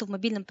оплату в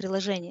мобильном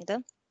приложении,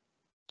 да.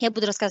 Я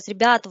буду рассказывать,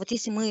 ребята, вот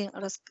если мы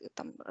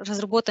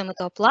разработаем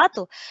эту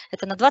оплату,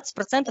 это на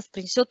 20%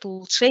 принесет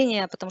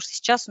улучшение, потому что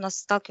сейчас у нас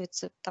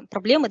сталкиваются там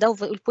проблемы, да, у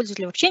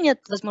пользователя вообще нет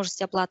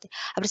возможности оплаты.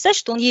 А представьте,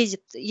 что он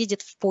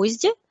едет в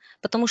поезде,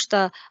 потому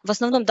что в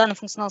основном данный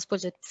функционал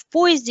используют в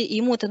поезде, и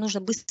ему это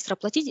нужно быстро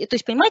оплатить. И, то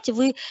есть, понимаете,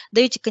 вы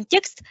даете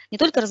контекст не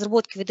только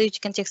разработки, вы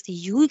даете контекст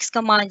и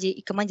UX-команде,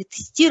 и команде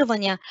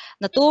тестирования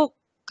на то,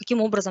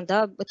 каким образом,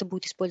 да, это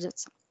будет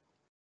использоваться.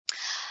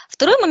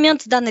 Второй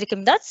момент в данной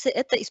рекомендации –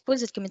 это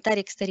использовать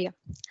комментарии к сторе.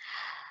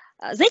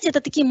 Знаете, это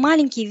такие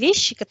маленькие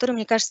вещи, которые,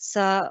 мне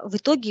кажется, в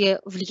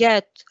итоге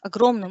влияют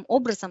огромным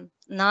образом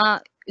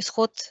на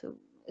исход,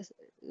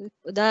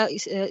 да,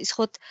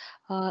 исход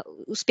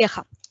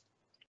успеха.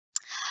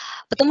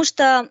 Потому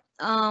что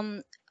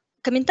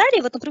комментарии,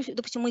 вот, например,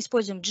 допустим, мы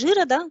используем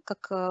Jira, да,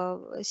 как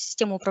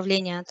систему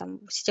управления, там,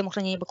 систему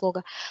хранения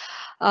бэклога.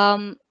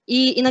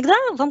 И иногда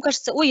вам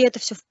кажется, ой, я это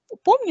все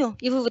помню,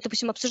 и вы, вот,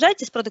 допустим,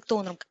 обсуждаете с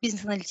продукт-оунером, как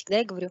бизнес-аналитик, да,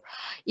 я говорю,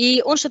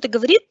 и он что-то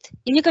говорит,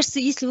 и мне кажется,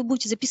 если вы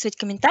будете записывать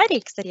комментарии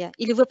к сторе,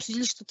 или вы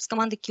обсудили что-то с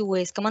командой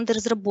QA, с командой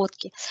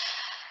разработки,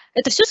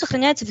 это все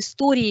сохраняется в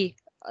истории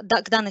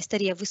к данной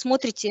сторе. Вы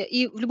смотрите,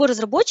 и любой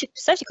разработчик,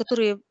 представьте,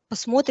 который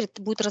посмотрит,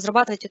 будет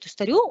разрабатывать эту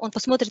историю, он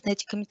посмотрит на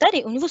эти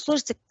комментарии, у него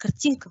сложится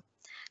картинка.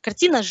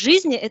 Картина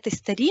жизни этой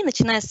стори,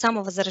 начиная с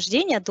самого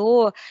зарождения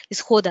до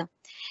исхода.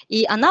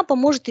 И она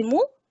поможет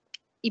ему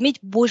иметь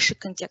больше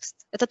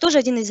контекст. Это тоже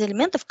один из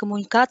элементов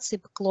коммуникации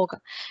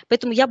бэклога.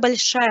 Поэтому я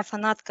большая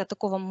фанатка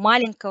такого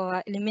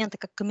маленького элемента,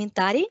 как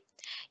комментарий.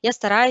 Я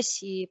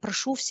стараюсь и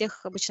прошу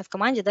всех обычно в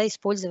команде, да,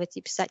 использовать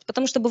и писать.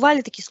 Потому что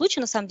бывали такие случаи,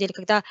 на самом деле,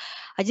 когда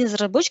один из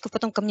разработчиков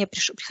потом ко мне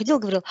приходил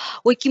и говорил,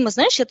 ой, Кима,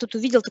 знаешь, я тут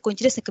увидел такой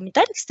интересный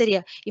комментарий к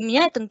сторе, и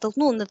меня это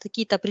натолкнуло на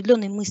какие-то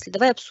определенные мысли.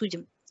 Давай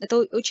обсудим. Это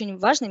очень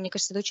важно, и мне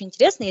кажется, это очень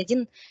интересно, и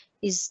один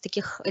из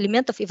таких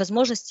элементов и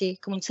возможностей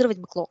коммуницировать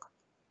бэклог.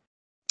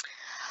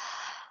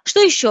 Что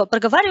еще?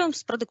 Проговариваем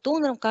с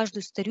продукт-оунером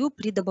каждую историю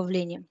при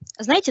добавлении.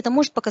 Знаете, это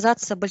может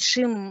показаться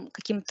большим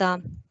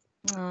каким-то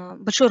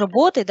большой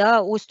работой,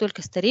 да, ой,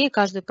 столько старей,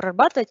 каждую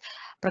прорабатывать,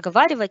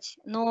 проговаривать,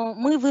 но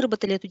мы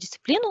выработали эту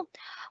дисциплину,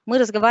 мы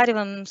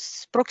разговариваем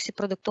с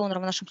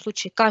прокси-продукт-оунером в нашем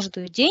случае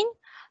каждый день,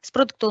 с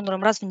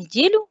продукт-оунером раз в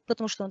неделю,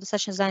 потому что он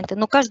достаточно занят,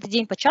 но каждый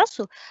день по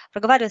часу,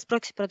 проговаривая с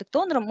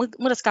прокси-продукт-оунером,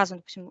 мы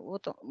рассказываем, допустим,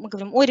 вот мы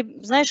говорим, ой,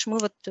 знаешь, мы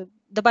вот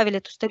добавили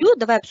эту историю,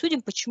 давай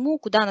обсудим, почему,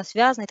 куда она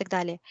связана и так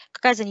далее,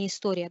 какая за ней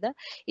история, да,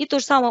 и то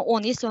же самое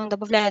если он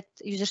добавляет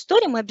user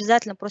story, мы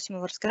обязательно просим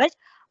его рассказать,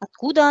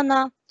 откуда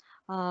она,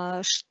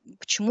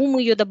 почему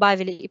мы ее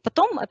добавили. И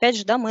потом, опять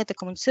же, да, мы это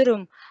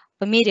коммуницируем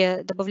по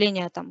мере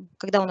добавления, там,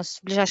 когда у нас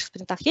в ближайших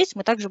спринтах есть,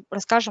 мы также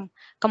расскажем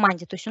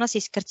команде. То есть у нас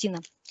есть картина.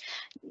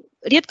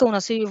 Редко у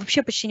нас и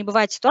вообще почти не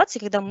бывает ситуации,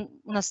 когда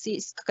у нас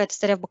есть какая-то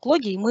история в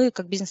бэклоге, и мы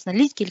как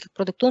бизнес-аналитики или как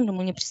продукт-оунеры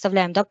мы не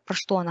представляем, да, про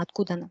что она,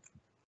 откуда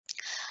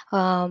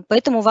она.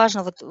 Поэтому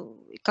важно вот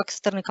как со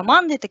стороны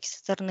команды, так и со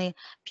стороны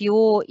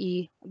PO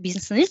и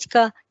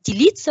бизнес-аналитика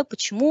делиться,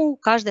 почему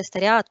каждая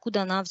история,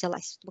 откуда она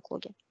взялась в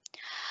бэклоге.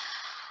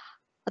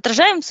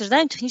 Отражаем,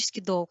 обсуждаем технический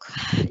долг.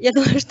 Я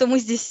думаю, что мы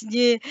здесь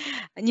не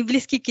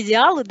близки к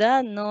идеалу,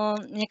 да, но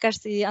мне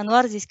кажется, и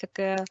Анвар здесь, как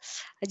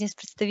один из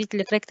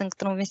представителей проекта, на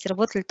котором мы вместе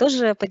работали,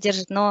 тоже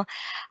поддержит. Но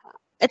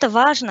это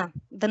важно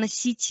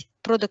доносить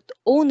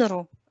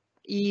продукт-оунеру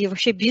и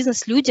вообще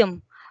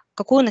бизнес-людям,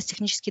 какой у нас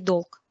технический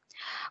долг.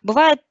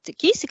 Бывают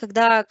кейсы,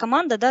 когда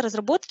команда, да,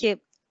 разработки,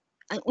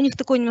 у них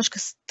такой немножко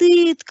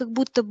стыд, как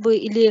будто бы,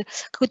 или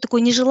какое-то такое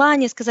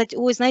нежелание сказать,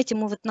 ой, знаете,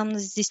 нам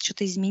здесь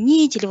что-то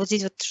изменить, или вот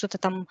здесь вот что-то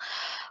там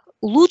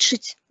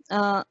улучшить.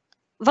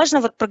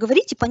 Важно вот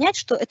проговорить и понять,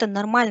 что это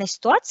нормальная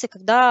ситуация,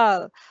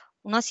 когда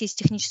у нас есть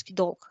технический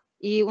долг.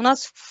 И у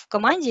нас в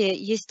команде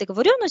есть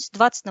договоренность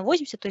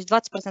 20/80, то есть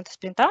 20%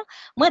 спринта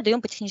мы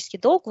отдаем по технический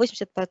долг,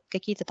 80% по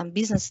какие-то там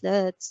бизнес,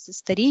 да,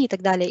 стари и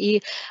так далее.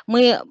 И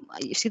мы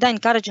всегда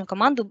encouraging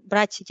команду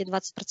брать эти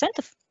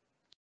 20%.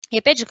 И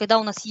опять же, когда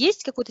у нас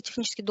есть какой-то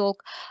технический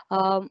долг,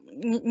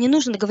 не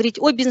нужно говорить,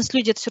 ой,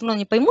 бизнес-люди это все равно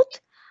не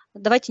поймут,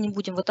 давайте не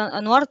будем. Вот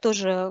Ануар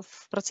тоже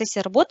в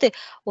процессе работы,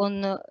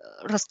 он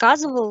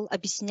рассказывал,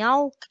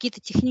 объяснял какие-то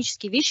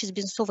технические вещи с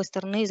бизнесовой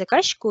стороны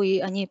заказчику, и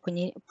они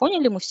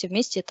поняли, мы все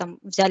вместе там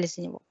взялись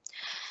за него.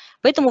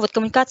 Поэтому вот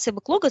коммуникация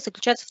бэклога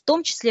заключается в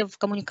том числе в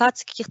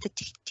коммуникации каких-то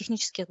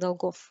технических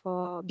долгов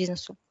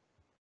бизнесу.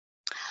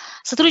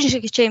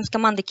 Сотрудничаем с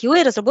командой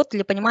QA, разработали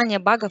для понимания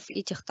багов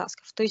и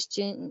техтасков. То есть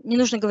не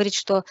нужно говорить,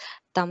 что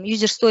там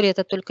user story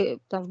это только,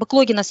 там, в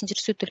бэклоге нас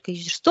интересует только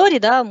user story,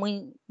 да,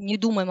 мы не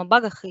думаем о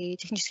багах и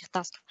технических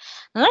тасках.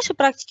 На нашей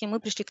практике мы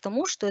пришли к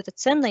тому, что это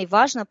ценно и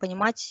важно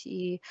понимать,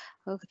 и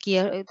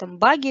какие там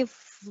баги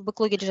в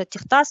бэклоге лежат,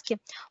 техтаски.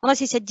 У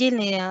нас есть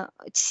отдельные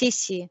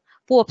сессии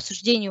по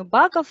обсуждению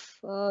багов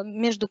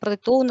между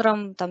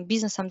продукт-оунером, там,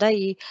 бизнесом, да,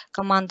 и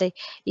командой,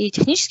 и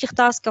технических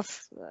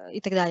тасков и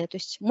так далее. То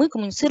есть мы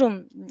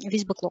коммуницируем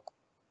весь бэклог.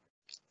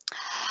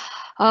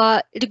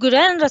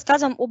 Регулярно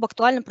рассказываем об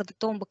актуальном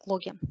продуктовом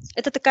бэклоге.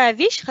 Это такая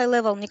вещь,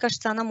 high-level, мне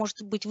кажется, она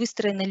может быть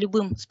выстроена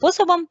любым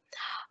способом.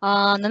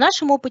 На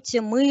нашем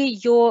опыте мы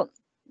ее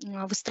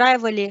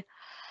выстраивали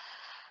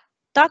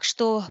так,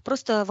 что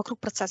просто вокруг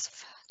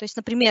процессов. То есть,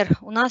 например,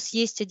 у нас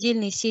есть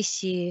отдельные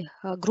сессии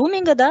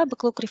груминга, да,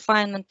 backlog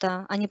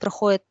refinement, они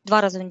проходят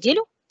 2 раза в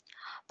неделю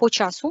по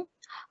часу.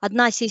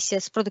 Одна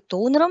сессия с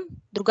продукт-оунером,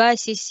 другая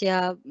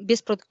сессия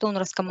без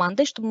продукт-оунера с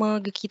командой, чтобы мы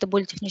могли какие-то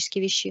более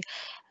технические вещи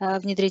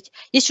внедрить.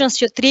 Есть у нас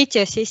еще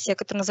 3-я сессия,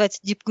 которая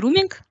называется deep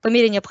grooming, по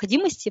мере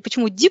необходимости.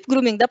 Почему deep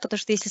grooming? Да, потому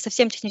что если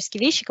совсем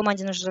технические вещи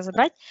команде нужно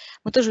разобрать,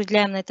 мы тоже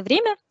выделяем на это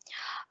время.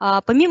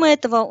 Помимо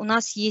этого у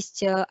нас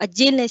есть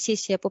отдельная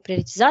сессия по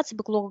приоритизации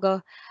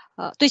бэклога.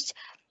 То есть,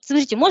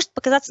 смотрите, может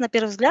показаться на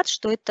первый взгляд,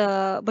 что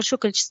это большое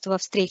количество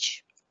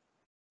встреч.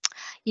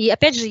 И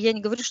опять же, я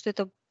не говорю, что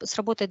это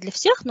сработает для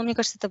всех, но мне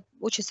кажется, это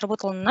очень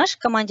сработало на нашей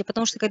команде,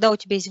 потому что когда у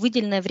тебя есть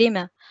выделенное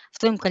время в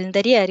твоем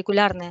календаре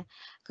регулярное,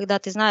 когда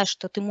ты знаешь,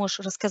 что ты можешь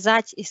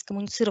рассказать и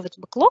скоммуницировать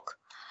бэклог,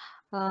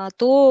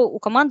 то у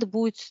команды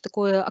будет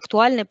такое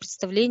актуальное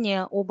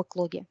представление о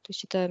бэклоге. То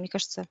есть это, мне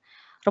кажется,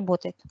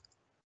 работает.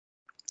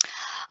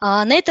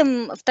 На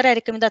этом 2-я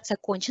рекомендация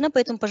окончена,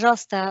 поэтому,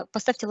 пожалуйста,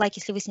 поставьте лайк,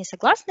 если вы с ней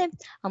согласны.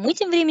 А мы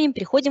тем временем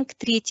переходим к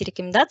 3-й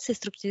рекомендации –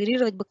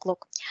 структурировать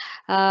бэклог.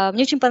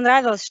 Мне очень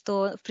понравилось,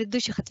 что в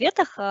предыдущих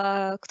ответах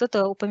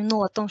кто-то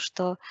упомянул о том,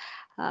 что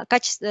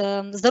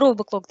здоровый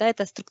бэклог, да,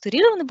 это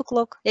структурированный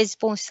бэклог. Я здесь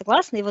полностью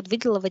согласна и вот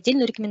выделила в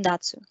отдельную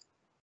рекомендацию.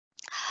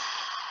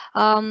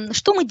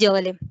 Что мы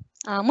делали?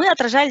 Мы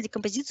отражали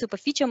декомпозицию по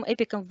фичам,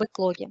 эпикам в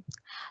бэклоге.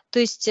 То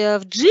есть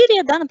в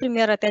джире, да,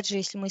 например, опять же,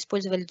 если мы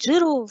использовали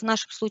джиру, в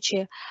нашем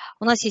случае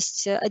у нас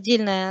есть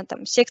отдельная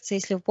там секция,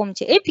 если вы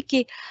помните,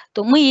 эпики,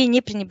 то мы ей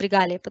не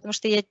пренебрегали, потому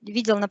что я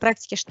видела на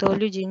практике, что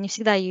люди не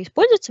всегда ее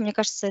используются. Мне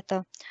кажется,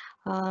 это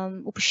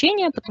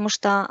упущение, потому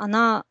что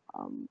она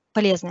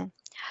полезная.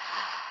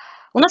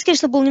 У нас,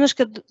 конечно, был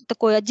немножко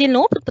такой отдельный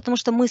опыт, потому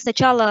что мы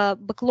сначала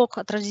бэклог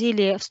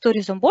отразили в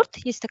Stories on Board.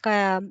 Есть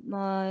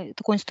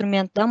такой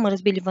инструмент, да, мы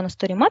разбили его на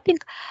Story Mapping,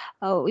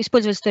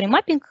 использовали Story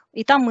Mapping,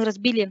 и там мы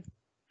разбили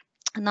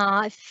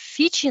на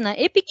фичи, на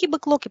эпики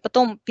бэклог, и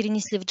потом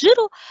перенесли в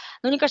джиру.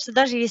 Но мне кажется,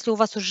 даже если у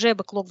вас уже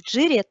бэклог в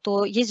джире,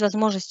 то есть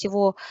возможность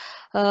его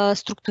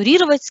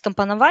структурировать,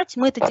 скомпоновать.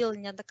 Мы это делали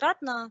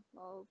неоднократно,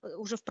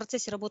 уже в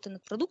процессе работы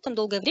над продуктом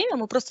долгое время.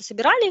 Мы просто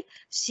собирали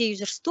все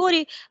user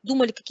story,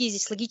 думали, какие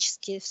здесь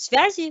логические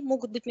связи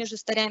могут быть между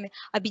старями,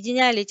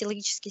 объединяли эти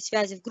логические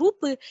связи в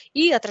группы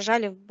и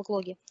отражали в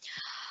бэклоге.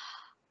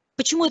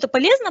 Почему это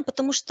полезно?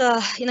 Потому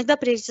что иногда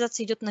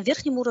приоритизация идет на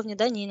верхнем уровне,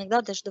 да, не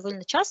иногда, даже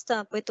довольно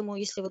часто. Поэтому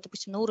если, вот,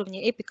 допустим, на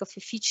уровне эпиков и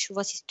фич у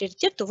вас есть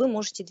приоритет, то вы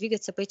можете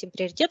двигаться по этим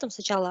приоритетам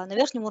сначала на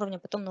верхнем уровне,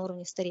 потом на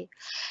уровне старей.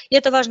 И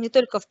это важно не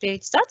только в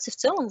приоритизации, в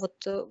целом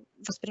вот,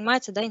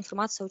 воспринимается, да,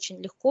 информация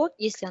очень легко,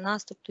 если она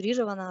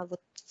структурирована вот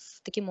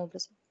таким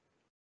образом.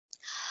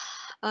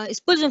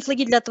 Используем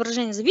флаги для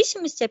отображения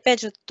зависимости.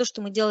 Опять же, то,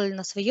 что мы делали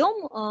на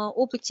своем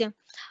опыте.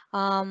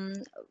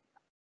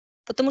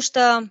 Потому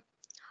что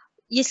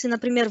если,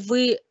 например,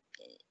 вы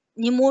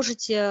не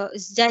можете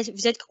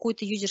взять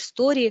какую-то user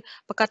story,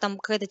 пока там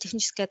какая-то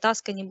техническая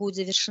таска не будет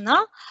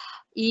завершена,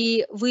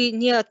 и вы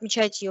не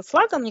отмечаете ее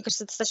флагом, мне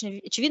кажется, это достаточно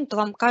очевидно, то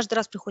вам каждый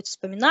раз приходится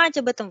вспоминать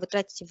об этом, вы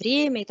тратите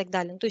время и так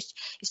далее. Ну, то есть,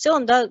 и в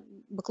целом, да,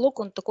 бэклог,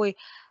 он такой,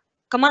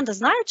 команда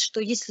знает,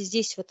 что если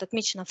здесь вот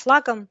отмечено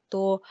флагом,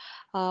 то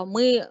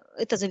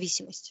это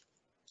зависимость.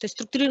 То есть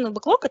структурированный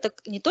бэклог – это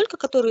не только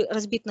который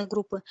разбит на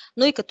группы,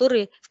 но и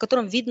в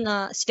котором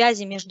видно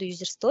связи между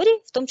user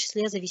story, в том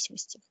числе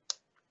зависимости.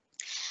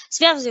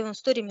 Связываем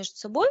истории между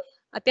собой.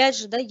 Опять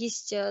же, да,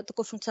 есть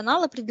такой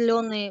функционал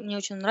определенный, мне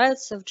очень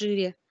нравится в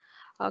джире,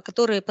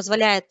 который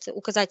позволяет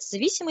указать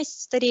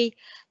зависимость старей.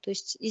 То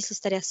есть если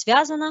старя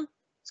связана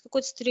с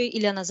какой-то старей,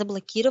 или она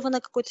заблокирована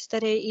какой-то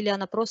старей, или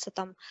она просто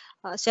там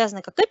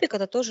связана как эпик,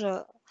 это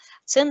тоже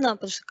ценно,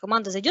 потому что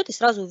команда зайдет и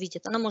сразу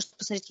увидит. Она может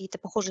посмотреть какие-то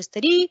похожие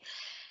старии.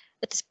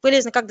 Это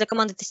полезно как для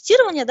команды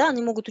тестирования, да,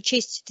 они могут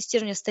учесть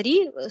тестирование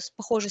старей с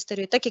похожей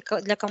старей, так и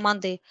для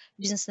команды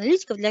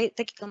бизнес-аналитиков,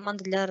 так и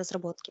команды для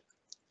разработки.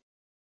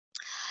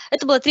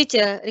 Это была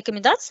 3-я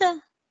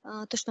рекомендация,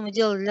 то, что мы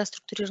делали для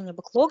структурирования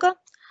бэклога.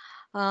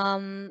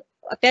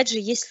 Опять же,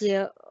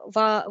 если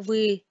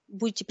вы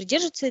будете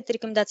придерживаться этой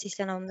рекомендации,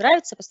 если она вам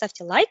нравится,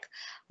 поставьте лайк.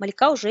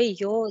 Малика уже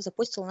ее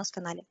запостила у нас в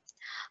канале.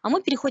 А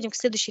мы переходим к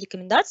следующей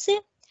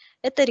рекомендации.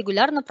 Это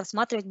регулярно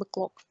просматривать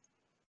бэклог.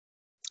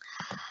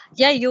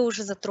 Я ее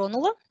уже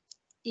затронула.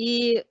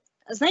 И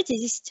знаете,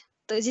 здесь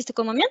здесь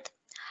такой момент.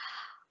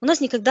 У нас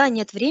никогда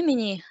нет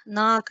времени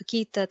на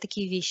какие-то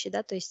такие вещи,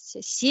 да, то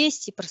есть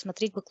сесть и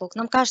просмотреть бэклог.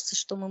 Нам кажется,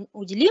 что мы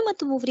уделим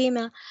этому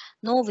время,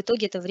 но в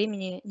итоге этого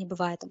времени не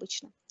бывает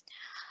обычно.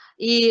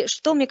 И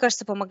что, мне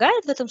кажется,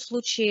 помогает в этом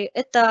случае,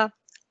 это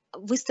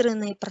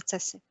выстроенные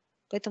процессы.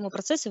 Поэтому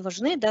процессы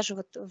важны даже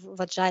вот в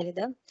agile,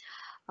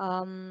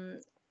 да.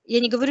 Я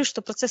не говорю,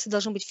 что процессы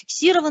должны быть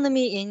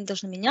фиксированными, и они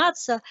должны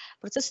меняться.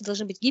 Процессы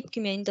должны быть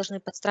гибкими, они должны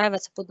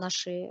подстраиваться под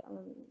наши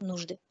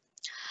нужды.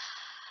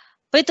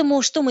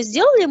 Поэтому что мы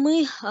сделали?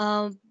 Мы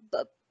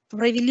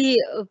провели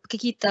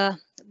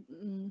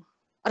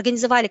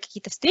организовали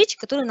какие-то встречи,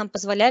 которые нам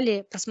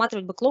позволяли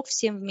просматривать бэклог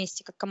всем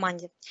вместе, как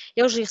команде.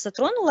 Я уже их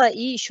затронула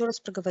и еще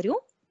раз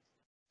проговорю.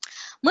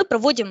 Мы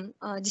проводим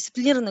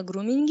дисциплинированные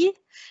груминги,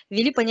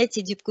 ввели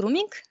понятие deep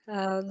grooming,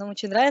 нам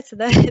очень нравится,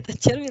 да, этот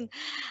термин,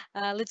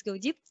 let's go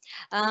deep.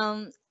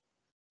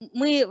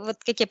 Мы,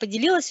 вот как я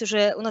поделилась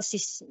уже, у нас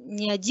есть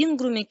не один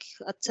груминг,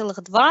 а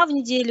целых 2 в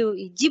неделю,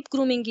 и deep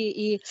груминги,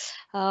 и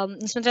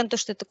несмотря на то,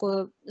 что это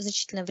такое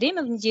значительное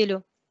время в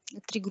неделю,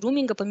 3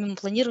 груминга, помимо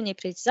планирования и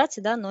приоритизации,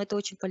 да, но это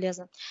очень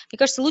полезно. Мне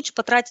кажется, лучше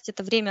потратить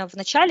это время в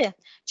начале,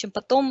 чем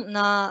потом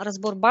на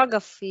разбор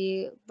багов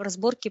и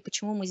разборки,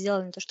 почему мы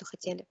сделали не то, что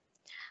хотели.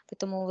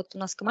 Поэтому вот у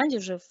нас в команде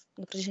уже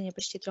на протяжении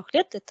почти 3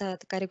 лет это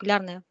такая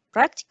регулярная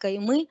практика, и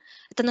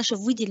это наше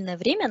выделенное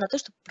время на то,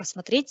 чтобы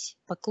просмотреть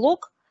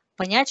бэклог,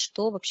 понять,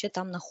 что вообще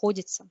там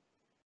находится.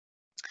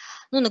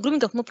 Ну, на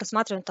грумингах мы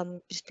просматриваем там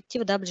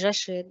перспективы, да,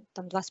 ближайшие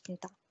там 2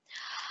 спринта.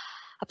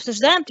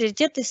 Обсуждаем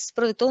приоритеты с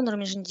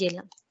продукт-оунером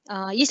еженедельно.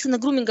 Если на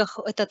грумингах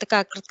это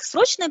такая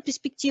краткосрочная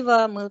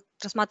перспектива, мы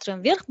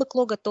рассматриваем верх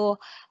бэклога, то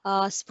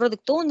с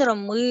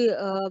продукт-оунером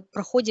мы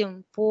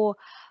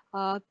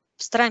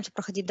стараемся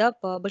проходить, да,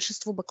 по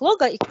большинству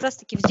бэклога, и как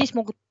раз-таки здесь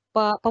могут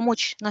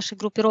помочь нашей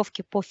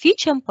группировке по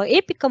фичам, по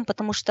эпикам,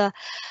 потому что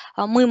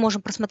мы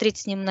можем просмотреть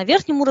с ним на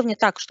верхнем уровне,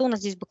 так, что у нас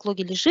здесь в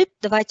бэклоге лежит,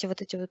 давайте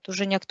вот эти вот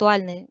уже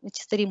неактуальные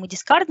эти стари мы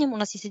дискарднем, у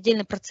нас есть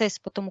отдельный процесс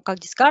по тому, как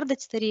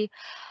дискардить стари,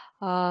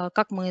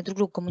 как мы друг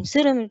другу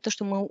коммуницируем, то,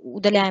 что мы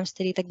удаляем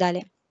стари и так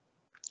далее.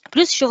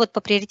 Плюс еще вот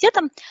по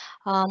приоритетам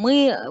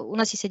у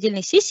нас есть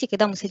отдельные сессии,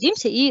 когда мы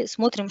садимся и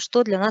смотрим,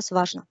 что для нас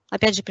важно.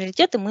 Опять же,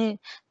 приоритеты мы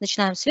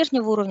начинаем с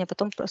верхнего уровня,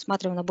 потом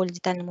просматриваем на более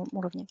детальном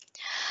уровне.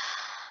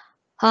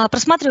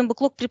 Просматриваем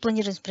бэклог при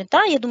планировании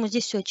спринта. Я думаю,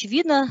 здесь все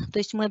очевидно. То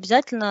есть мы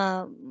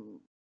обязательно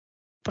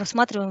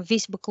просматриваем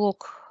весь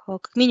бэклог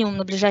как минимум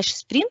на ближайший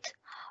спринт.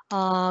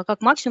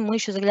 Как максимум мы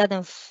еще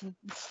заглядываем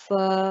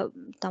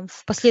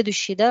в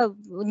последующий, да,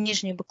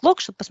 нижний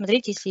бэклог, чтобы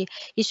посмотреть, если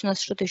есть у нас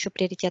что-то еще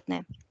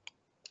приоритетное.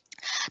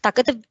 Так,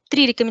 это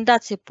 3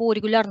 рекомендации по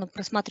регулярному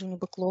просматриванию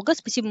бэклога.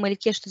 Спасибо,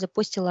 Малике, что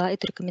запостила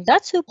эту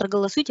рекомендацию.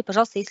 Проголосуйте,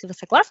 пожалуйста, если вы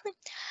согласны.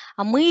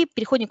 А мы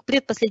переходим к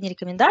предпоследней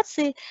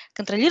рекомендации –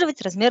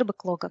 контролировать размер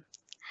бэклога.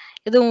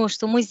 Я думаю,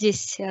 что мы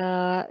здесь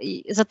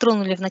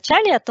затронули в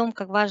начале о том,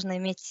 как важно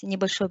иметь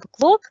небольшой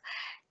бэклог,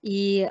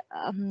 и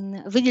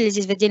выделили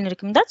здесь в отдельную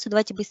рекомендацию.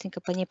 Давайте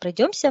быстренько по ней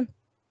пройдемся.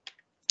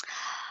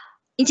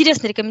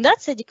 Интересная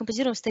рекомендация –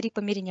 декомпозируем стари по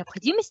мере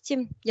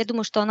необходимости. Я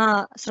думаю, что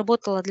она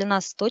сработала для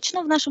нас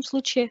точно в нашем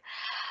случае.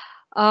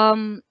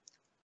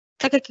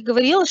 Так как я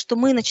говорила, что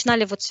мы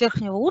начинали вот с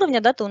верхнего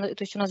уровня, да, то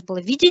есть у нас было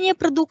видение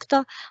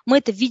продукта, мы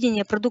это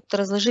видение продукта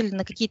разложили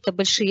на какие-то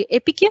большие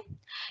эпики.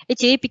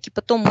 Эти эпики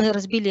потом мы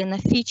разбили на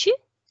фичи,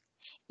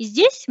 и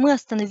здесь мы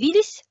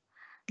остановились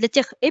для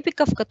тех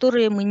эпиков,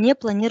 которые мы не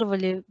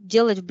планировали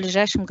делать в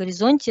ближайшем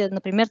горизонте,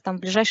 например, там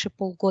в ближайшие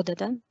полгода,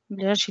 да, в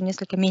ближайшие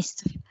несколько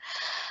месяцев.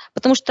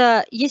 Потому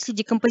что если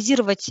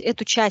декомпозировать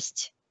эту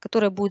часть,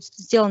 которая будет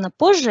сделана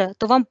позже,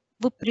 то вам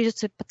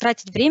придется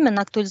потратить время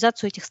на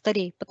актуализацию этих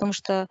старей, потому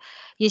что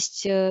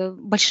есть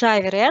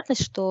большая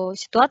вероятность, что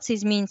ситуация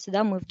изменится,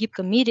 да, мы в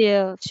гибком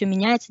мире, все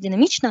меняется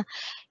динамично,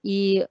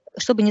 и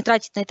чтобы не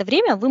тратить на это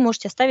время, вы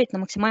можете оставить на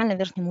максимально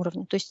верхнем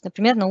уровне, то есть,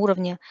 например, на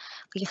уровне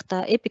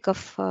каких-то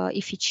эпиков и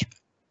фич.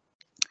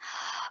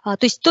 То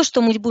есть то,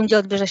 что мы будем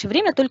делать в ближайшее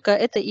время, только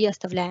это и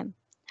оставляем.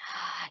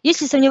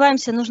 Если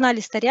сомневаемся, нужна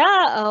ли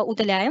старя,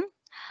 удаляем.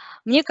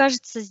 Мне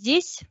кажется,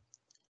 здесь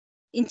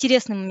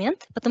интересный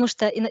момент, потому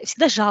что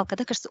всегда жалко,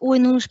 да, кажется, ой,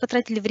 ну мы же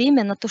потратили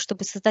время на то,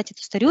 чтобы создать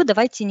эту старью,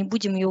 давайте не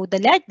будем ее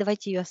удалять,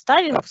 давайте ее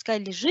оставим, пускай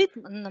лежит,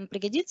 нам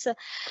пригодится.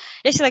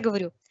 Я всегда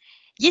говорю,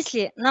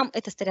 если нам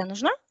эта старя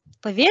нужна,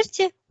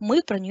 поверьте,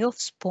 мы про нее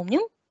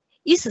вспомним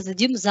и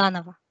создадим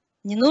заново.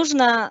 Не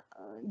нужно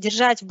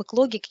держать в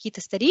бэклоге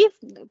какие-то стари,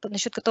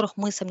 насчет которых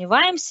мы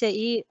сомневаемся,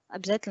 и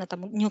обязательно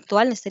там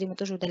неактуальные стари мы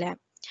тоже удаляем.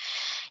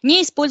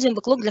 Не используем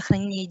бэклог для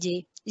хранения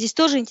идей. Здесь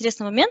тоже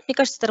интересный момент. Мне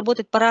кажется, это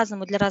работает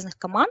по-разному для разных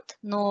команд,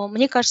 но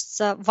мне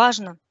кажется,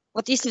 важно,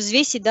 вот если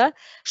взвесить, да,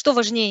 что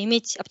важнее,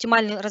 иметь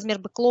оптимальный размер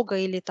бэклога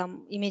или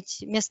там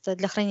иметь место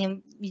для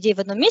хранения идей в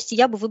одном месте,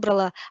 я бы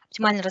выбрала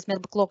оптимальный размер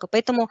бэклога.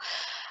 Поэтому,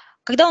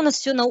 когда у нас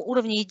все на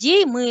уровне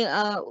идей, мы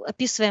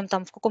описываем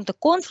там в каком-то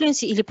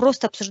конфлюенсе или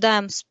просто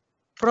обсуждаем с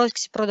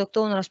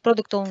продукт-оунера, с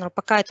продукт-оунера,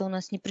 пока это у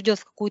нас не придет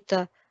в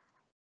какую-то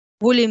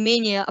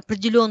более-менее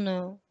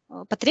определенную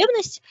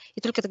потребность,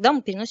 и только тогда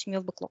мы переносим ее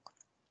в бэклог.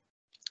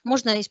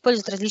 Можно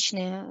использовать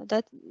различные,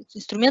 да,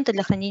 инструменты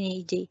для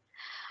хранения идей.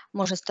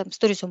 Можно там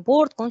stories on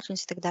board,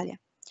 confluence и так далее.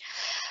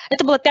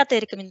 Это была 5-я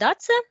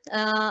рекомендация.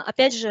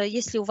 Опять же,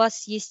 если у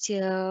вас есть,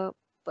 она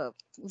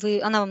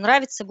вам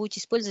нравится, будете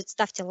использовать,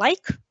 ставьте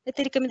лайк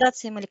этой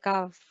рекомендации,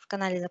 Малика в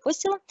канале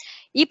запостила.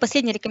 И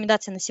последняя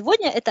рекомендация на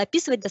сегодня – это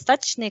описывать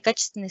достаточные и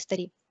качественные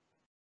истории.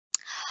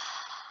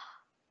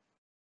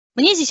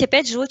 Мне здесь,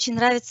 опять же, очень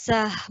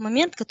нравится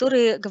момент,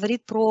 который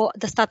говорит про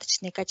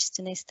достаточные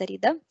качественные истории,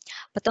 да?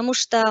 Потому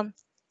что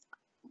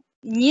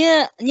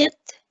нет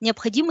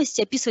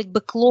необходимости описывать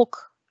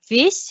бэклог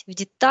весь в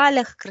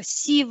деталях,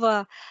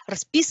 красиво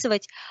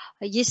расписывать,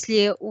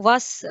 если у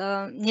вас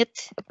нет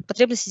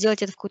потребности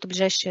делать это в какое-то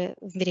ближайшее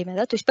время,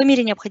 да? То есть по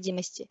мере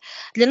необходимости.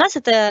 Для нас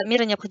эта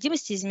мера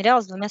необходимости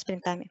измерялась 2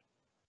 спринтами.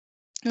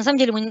 На самом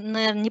деле мы,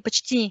 наверное,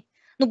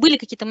 были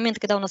какие-то моменты,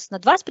 когда у нас на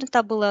 2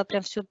 спринта было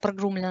прям все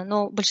прогрумлено,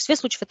 но в большинстве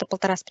случаев это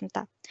 1,5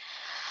 спринта.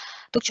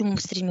 То, к чему мы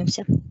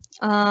стремимся.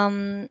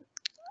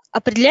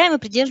 Определяем и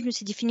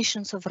придерживаемся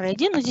definitions of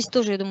ready. Но здесь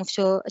тоже, я думаю,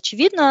 все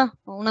очевидно.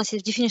 У нас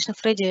есть в definition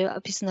of ready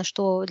описано,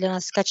 что для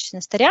нас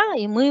качественная старя,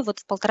 и мы вот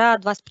в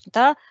 1,5-2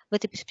 спринта в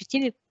этой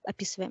перспективе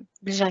описываем,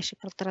 ближайшие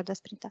 1,5-2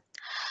 спринта.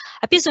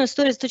 Описываем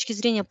историю с точки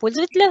зрения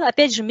пользователя.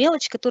 Опять же,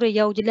 мелочь, которой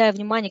я уделяю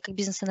внимание как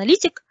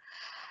бизнес-аналитик.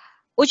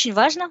 Очень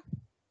важно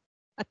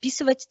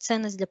описывать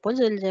ценность для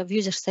пользователя в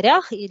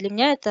юзер-старях, и для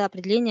меня это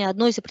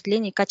одно из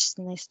определений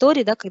качественной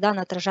истории, да, когда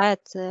она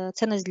отражает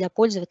ценность для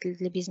пользователя,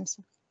 для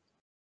бизнеса.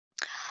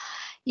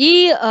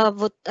 И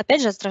вот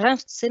опять же отражаем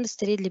ценность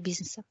истории для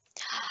бизнеса.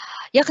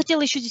 Я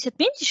хотела еще здесь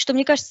отметить, что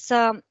мне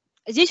кажется,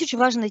 здесь очень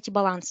важно найти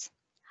баланс.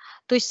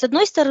 То есть, с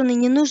одной стороны,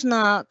 не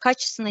нужно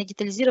качественно и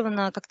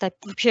детализированно как-то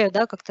вообще,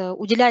 да, как-то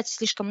уделять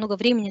слишком много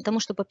времени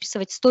тому, чтобы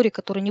описывать истории,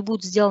 которые не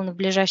будут сделаны в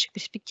ближайшей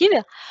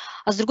перспективе.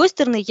 А с другой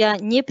стороны, я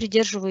не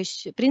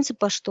придерживаюсь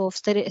принципа, что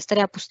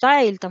старя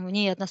пустая или там в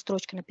ней одна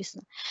строчка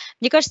написана.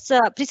 Мне кажется,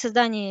 при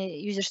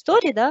создании user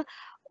story, да,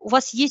 у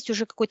вас есть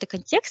уже какой-то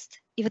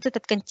контекст, и вот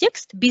этот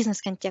контекст,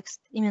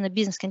 бизнес-контекст, именно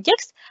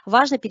бизнес-контекст,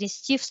 важно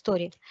перенести в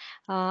story.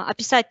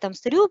 Описать там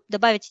старю,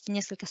 добавить эти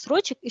несколько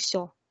строчек, и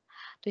все.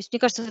 То есть, мне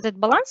кажется, вот этот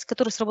баланс,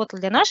 который сработал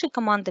для нашей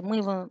команды, мы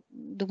его,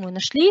 думаю,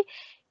 нашли,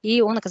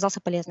 и он оказался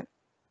полезным.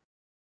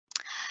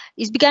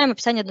 Избегаем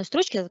описания одной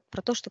строчки,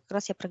 про то, что как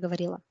раз я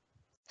проговорила.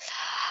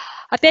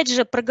 Опять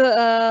же,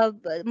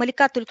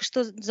 Малика только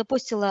что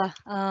запостила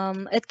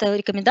эту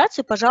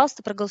рекомендацию.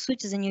 Пожалуйста,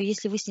 проголосуйте за нее,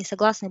 если вы с ней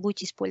согласны и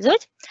будете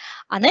использовать.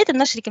 А на этом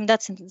наши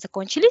рекомендации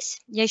закончились.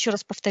 Я еще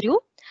раз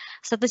повторю.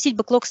 Соотносить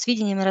бэклог с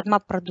видением и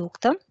родмап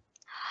продукта,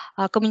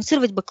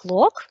 коммуницировать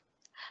бэклог,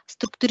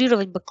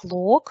 структурировать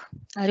бэклог,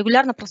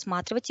 регулярно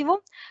просматривать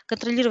его,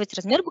 контролировать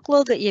размер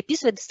бэклога и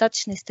описывать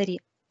достаточные истории.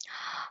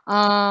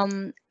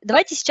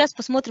 Давайте сейчас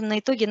посмотрим на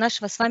итоги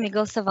нашего с вами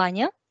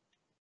голосования.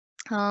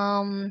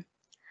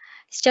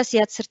 Сейчас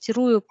я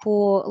отсортирую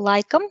по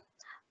лайкам,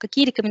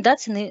 какие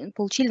рекомендации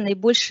получили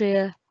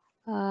наибольшие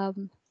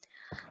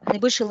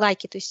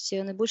лайки, то есть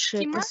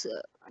наибольшие... Тима,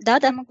 Да.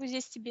 я могу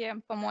здесь тебе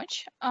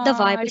помочь.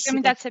 Давай, спасибо.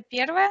 Рекомендация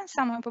первая,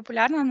 самая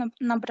популярная,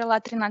 набрала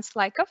 13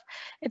 лайков.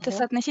 Это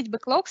соотносить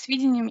бэклог с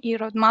видением и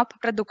родмап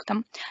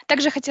продуктом.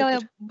 Также хотела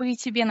бы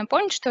тебе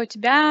напомнить, что у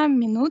тебя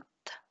минут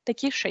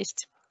таких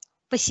 6.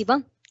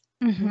 Спасибо.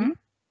 Угу.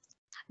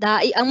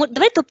 Да,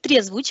 давай топ-3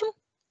 озвучим,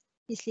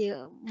 если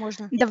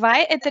можно.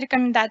 Давай, это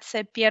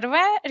рекомендация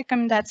первая,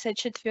 рекомендация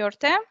 4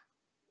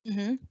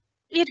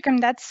 и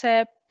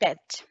рекомендация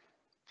 5.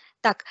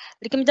 Так,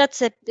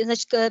 рекомендация,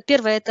 значит,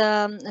 первая –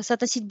 это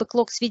соотносить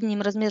бэклог с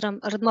видением, размером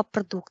родмап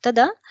продукта,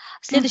 да?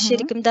 Следующая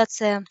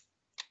рекомендация…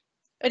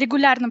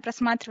 Регулярно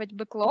просматривать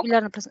бэклог.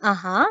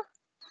 Ага.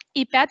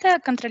 И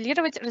 5 –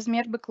 контролировать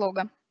размер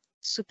бэклога.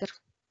 Супер.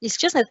 Если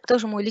честно, это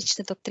тоже мой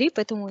личный топ-3,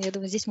 поэтому я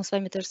думаю, здесь мы с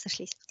вами тоже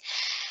сошлись.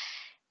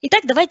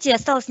 Итак, давайте,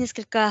 осталось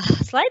несколько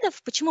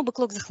слайдов. Почему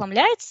бэклог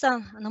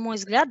захламляется? На мой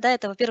взгляд, да,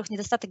 это, во-первых,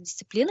 недостаток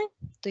дисциплины.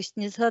 То есть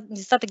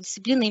недостаток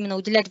дисциплины именно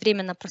уделять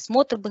время на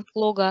просмотр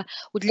бэклога,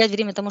 уделять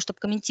время тому, чтобы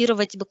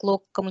комментировать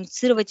бэклог,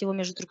 коммуницировать его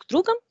между друг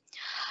другом,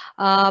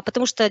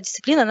 потому что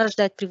дисциплина, она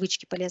рождает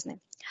привычки полезные.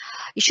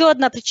 Еще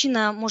одна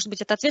причина, может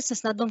быть, это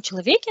ответственность на одном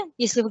человеке.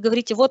 Если вы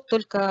говорите, вот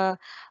только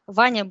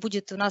Ваня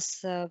будет у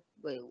нас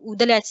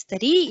удалять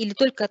стари, или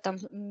только там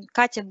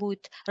Катя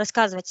будет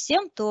рассказывать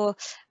всем, то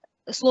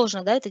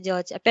сложно, да, это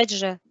делать. Опять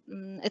же,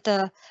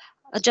 это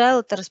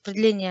agile, это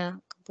распределение,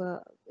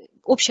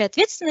 общая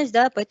ответственность,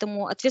 да,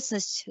 поэтому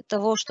ответственность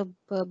того, чтобы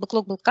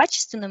бэклог был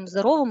качественным,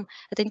 здоровым,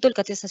 это не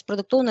только ответственность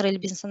продукт-оунера или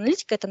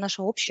бизнес-аналитика, это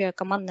наша общая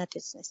командная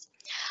ответственность.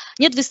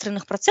 Нет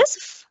выстроенных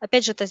процессов,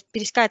 опять же, это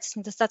пересекается с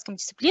недостатком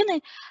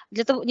дисциплины.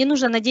 Для того не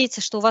нужно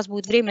надеяться, что у вас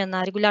будет время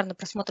на регулярный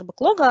просмотр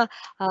бэклога,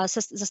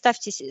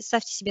 ставьте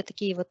себе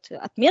такие вот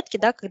отметки,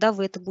 да, когда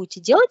вы это будете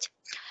делать.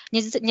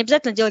 Не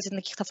обязательно делать это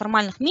на каких-то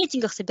формальных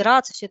митингах,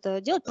 собираться, все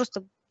это делать,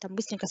 просто там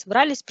быстренько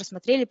собрались,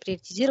 просмотрели,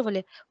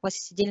 приоритизировали, у вас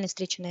есть отдельные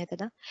встречи на это,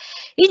 да.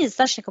 И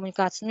недостаточная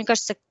коммуникация. Мне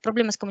кажется,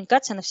 проблема с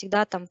коммуникацией, она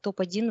всегда там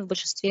топ-1 в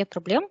большинстве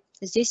проблем,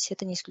 здесь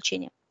это не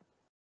исключение.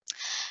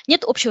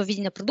 Нет общего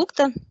видения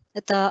продукта.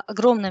 Это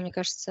огромная, мне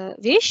кажется,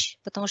 вещь,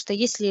 потому что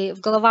если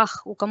в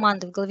головах у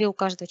команды, в голове у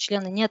каждого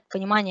члена нет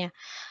понимания,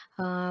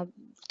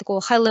 такого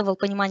high-level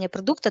понимания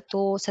продукта,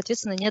 то,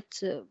 соответственно, нет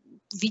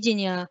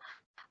видения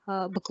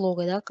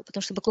бэклога, да,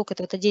 потому что бэклог –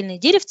 это вот отдельные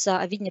деревца,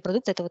 а видение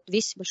продукта – это вот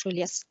весь большой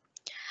лес.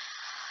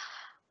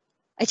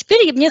 А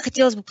теперь мне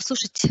хотелось бы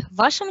послушать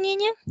ваше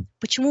мнение,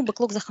 почему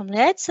бэклог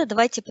захламляется.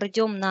 Давайте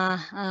пройдем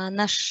на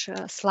наш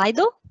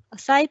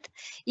сайт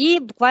и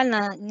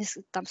буквально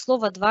там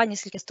слово-два,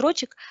 несколько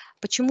строчек,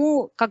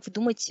 почему, как вы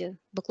думаете,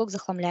 бэклог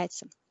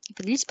захламляется.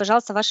 Поделитесь,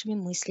 пожалуйста, вашими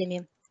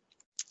мыслями.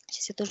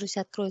 Сейчас я тоже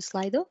себе открою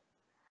слайду.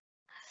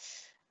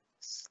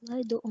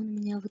 Слайду он у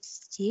меня вот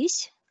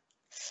здесь.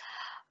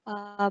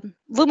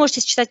 Вы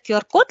можете считать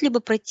QR-код, либо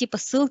пройти по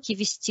ссылке,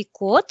 ввести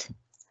код.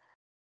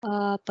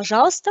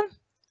 Пожалуйста,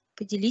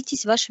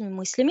 поделитесь вашими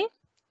мыслями,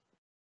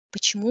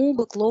 почему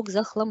бэклог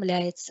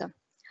захламляется.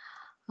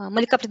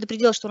 Малика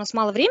предупредила, что у нас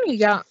мало времени,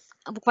 я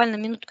буквально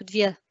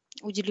минутку-две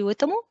уделю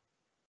этому.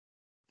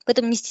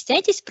 Поэтому не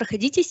стесняйтесь,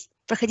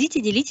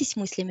 проходите, делитесь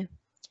мыслями.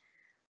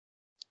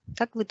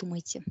 Как вы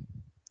думаете?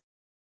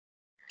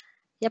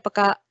 Я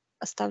пока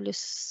оставлю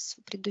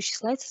предыдущий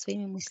слайд со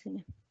своими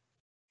мыслями.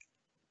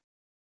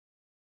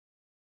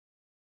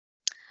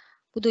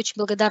 Буду очень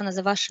благодарна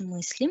за ваши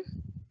мысли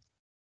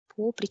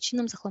по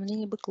причинам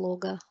захламления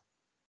бэклога.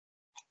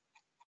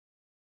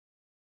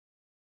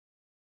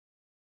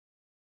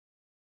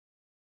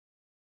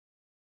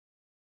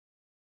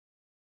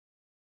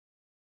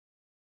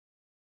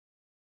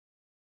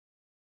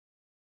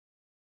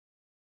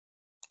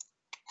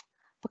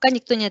 Пока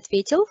никто не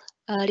ответил.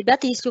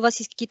 Ребята, если у вас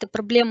есть какие-то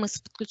проблемы с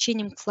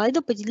подключением к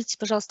слайду, поделитесь,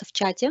 пожалуйста, в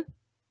чате.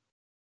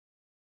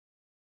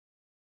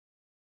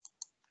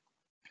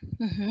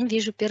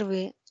 Вижу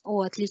первые.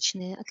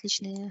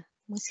 Отличные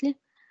мысли.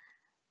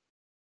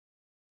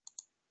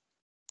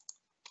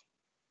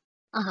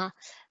 Ага.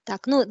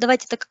 Так, ну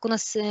давайте, так как у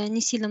нас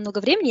не сильно много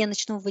времени, я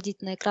начну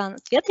вводить на экран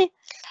ответы.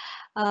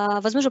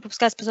 Возможно,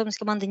 пропускать способность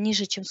команды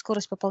ниже, чем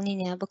скорость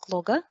пополнения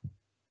бэклога.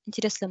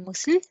 Интересная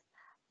мысль.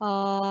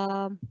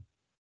 Под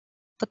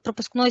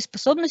пропускной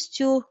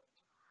способностью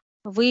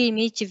вы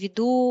имеете в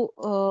виду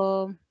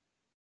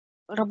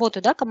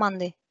работу, да,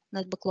 команды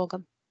над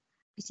бэклогом?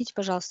 Объясните,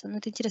 пожалуйста. Ну,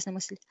 это интересная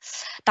мысль.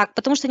 Так,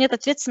 потому что нет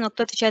ответственного,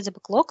 кто отвечает за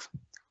бэклог.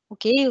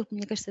 Окей,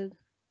 мне кажется,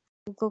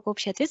 бэклог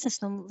общая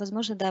ответственность, но,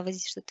 возможно, да, вы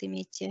здесь что-то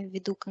имеете в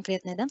виду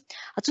конкретное, да?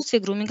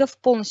 Отсутствие грумингов,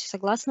 полностью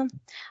согласна.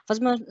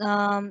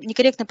 Возможно,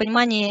 некорректное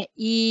понимание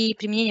и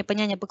применение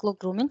понятия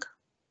бэклог-груминг.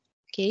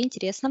 Окей,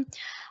 интересно.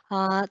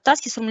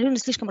 Таски сформулированы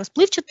слишком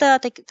расплывчато,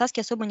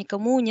 таски особо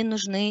никому не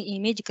нужны и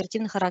имеют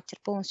декоративный характер.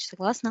 Полностью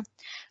согласна.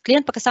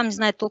 Клиент пока сам не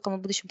знает толком о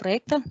будущем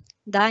проекта.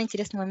 Да,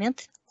 интересный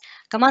момент.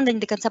 Команда не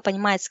до конца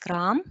понимает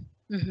Scrum.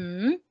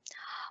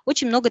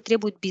 Очень много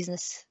требует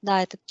бизнес.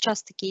 Да, это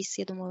частый кейс,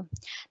 я думаю.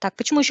 Так,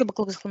 почему еще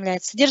бэклог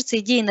захламляется? Содержатся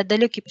идеи на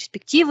далекие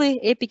перспективы,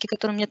 эпики,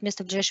 которым нет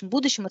места в ближайшем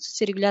будущем,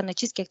 отсутствие регулярной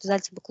чистки и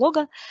актуализации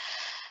бэклога.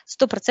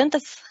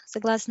 100%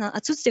 согласна.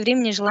 Отсутствие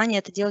времени и желания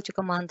это делать у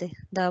команды.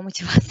 Да,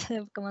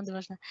 мотивация у команды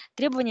важна.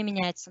 Требования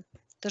меняются.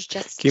 Тоже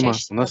часто Кима,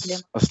 встречающаяся у нас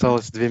проблема.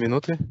 осталось 2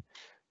 минуты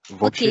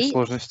в общей Окей.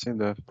 сложности,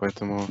 да,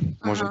 поэтому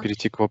можем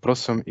перейти к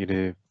вопросам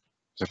или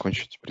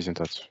закончить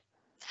презентацию.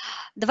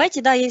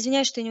 Давайте, да, я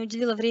извиняюсь, что я не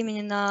уделила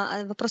времени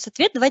на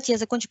вопрос-ответ. Давайте я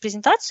закончу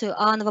презентацию,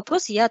 а на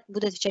вопросы я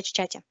буду отвечать в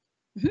чате.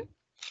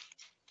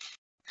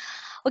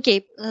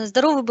 Окей,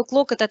 здоровый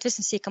бэклог – это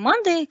ответственность всей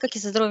команды, как и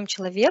со здоровьем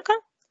человека.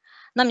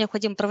 Нам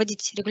необходимо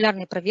проводить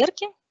регулярные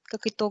проверки,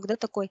 как итог, да,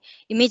 такой,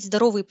 иметь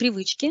здоровые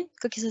привычки,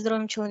 как и со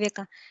здоровьем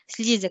человека,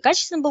 следить за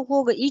качеством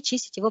бэклога и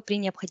чистить его при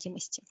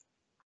необходимости.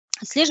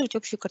 Отслеживать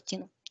общую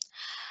картину.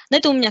 На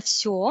этом у меня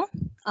все.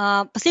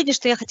 Последнее,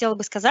 что я хотела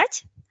бы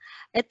сказать,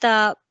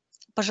 это,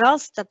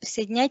 пожалуйста,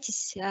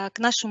 присоединяйтесь к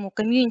нашему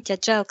комьюнити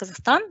Agile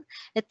Казахстан.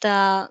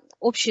 Это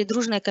общее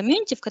дружное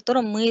комьюнити, в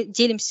котором мы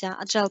делимся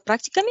Agile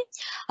практиками.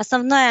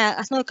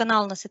 Основной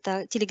канал у нас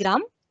это Telegram.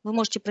 Вы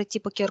можете пройти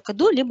по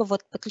QR-коду, либо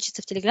вот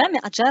подключиться в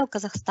Телеграме Agile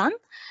Казахстан.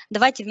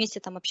 Давайте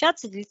вместе там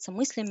общаться, делиться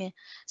мыслями.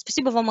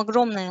 Спасибо вам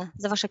огромное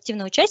за ваше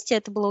активное участие.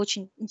 Это было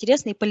очень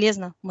интересно и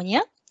полезно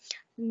мне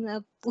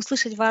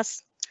услышать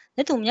вас.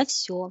 Это у меня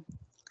все.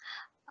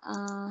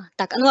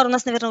 Так, Ануар, у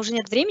нас, наверное, уже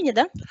нет времени,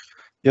 да?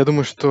 Я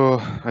думаю,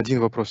 что один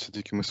вопрос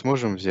все-таки мы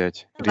сможем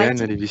взять. Давайте.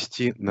 Реально ли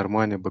вести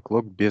нормальный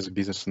бэклог без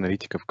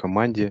бизнес-аналитика в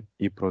команде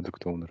и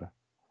продукт-оунера?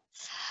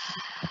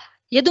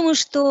 Я думаю,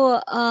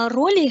 что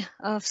роли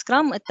в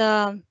Scrum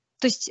это,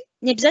 то есть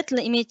не обязательно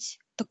иметь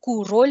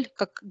такую роль,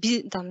 как,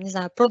 там, не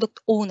знаю,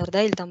 продукт-оунер,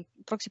 да, или там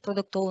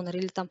прокси-продукт-оунер,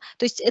 или там,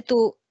 то есть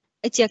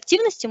эти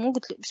активности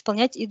могут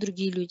исполнять и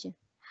другие люди.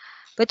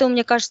 Поэтому,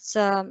 мне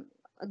кажется,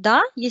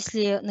 да,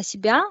 если на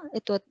себя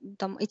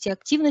эти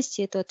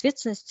активности, эту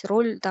ответственность,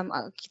 роль, там,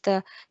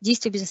 какие-то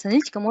действия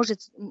бизнес-аналитика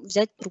может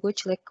взять другой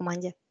человек в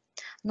команде.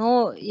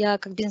 Но я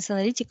как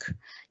бизнес-аналитик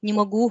не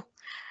могу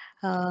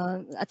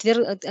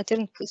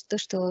отвергнуть то,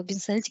 что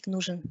бизнес-аналитик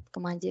нужен в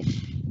команде.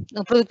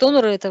 Но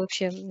продукт-оунер это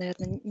вообще,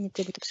 наверное, не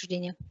требует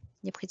обсуждения,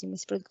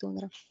 необходимость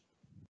продукт-оунера.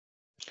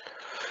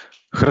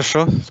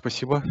 Хорошо,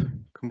 спасибо,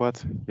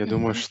 Кымбат. Я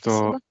думаю, что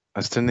Спасибо.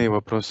 остальные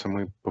вопросы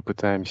мы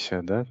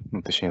попытаемся, да,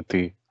 ну, точнее,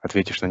 ты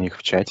ответишь на них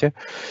в чате.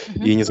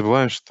 Мгм. И не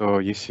забываем, что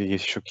если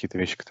есть еще какие-то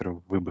вещи,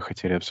 которые вы бы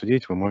хотели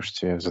обсудить, вы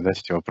можете задать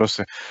эти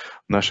вопросы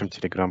в нашем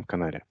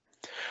телеграм-канале.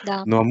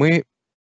 Да. Ну а мы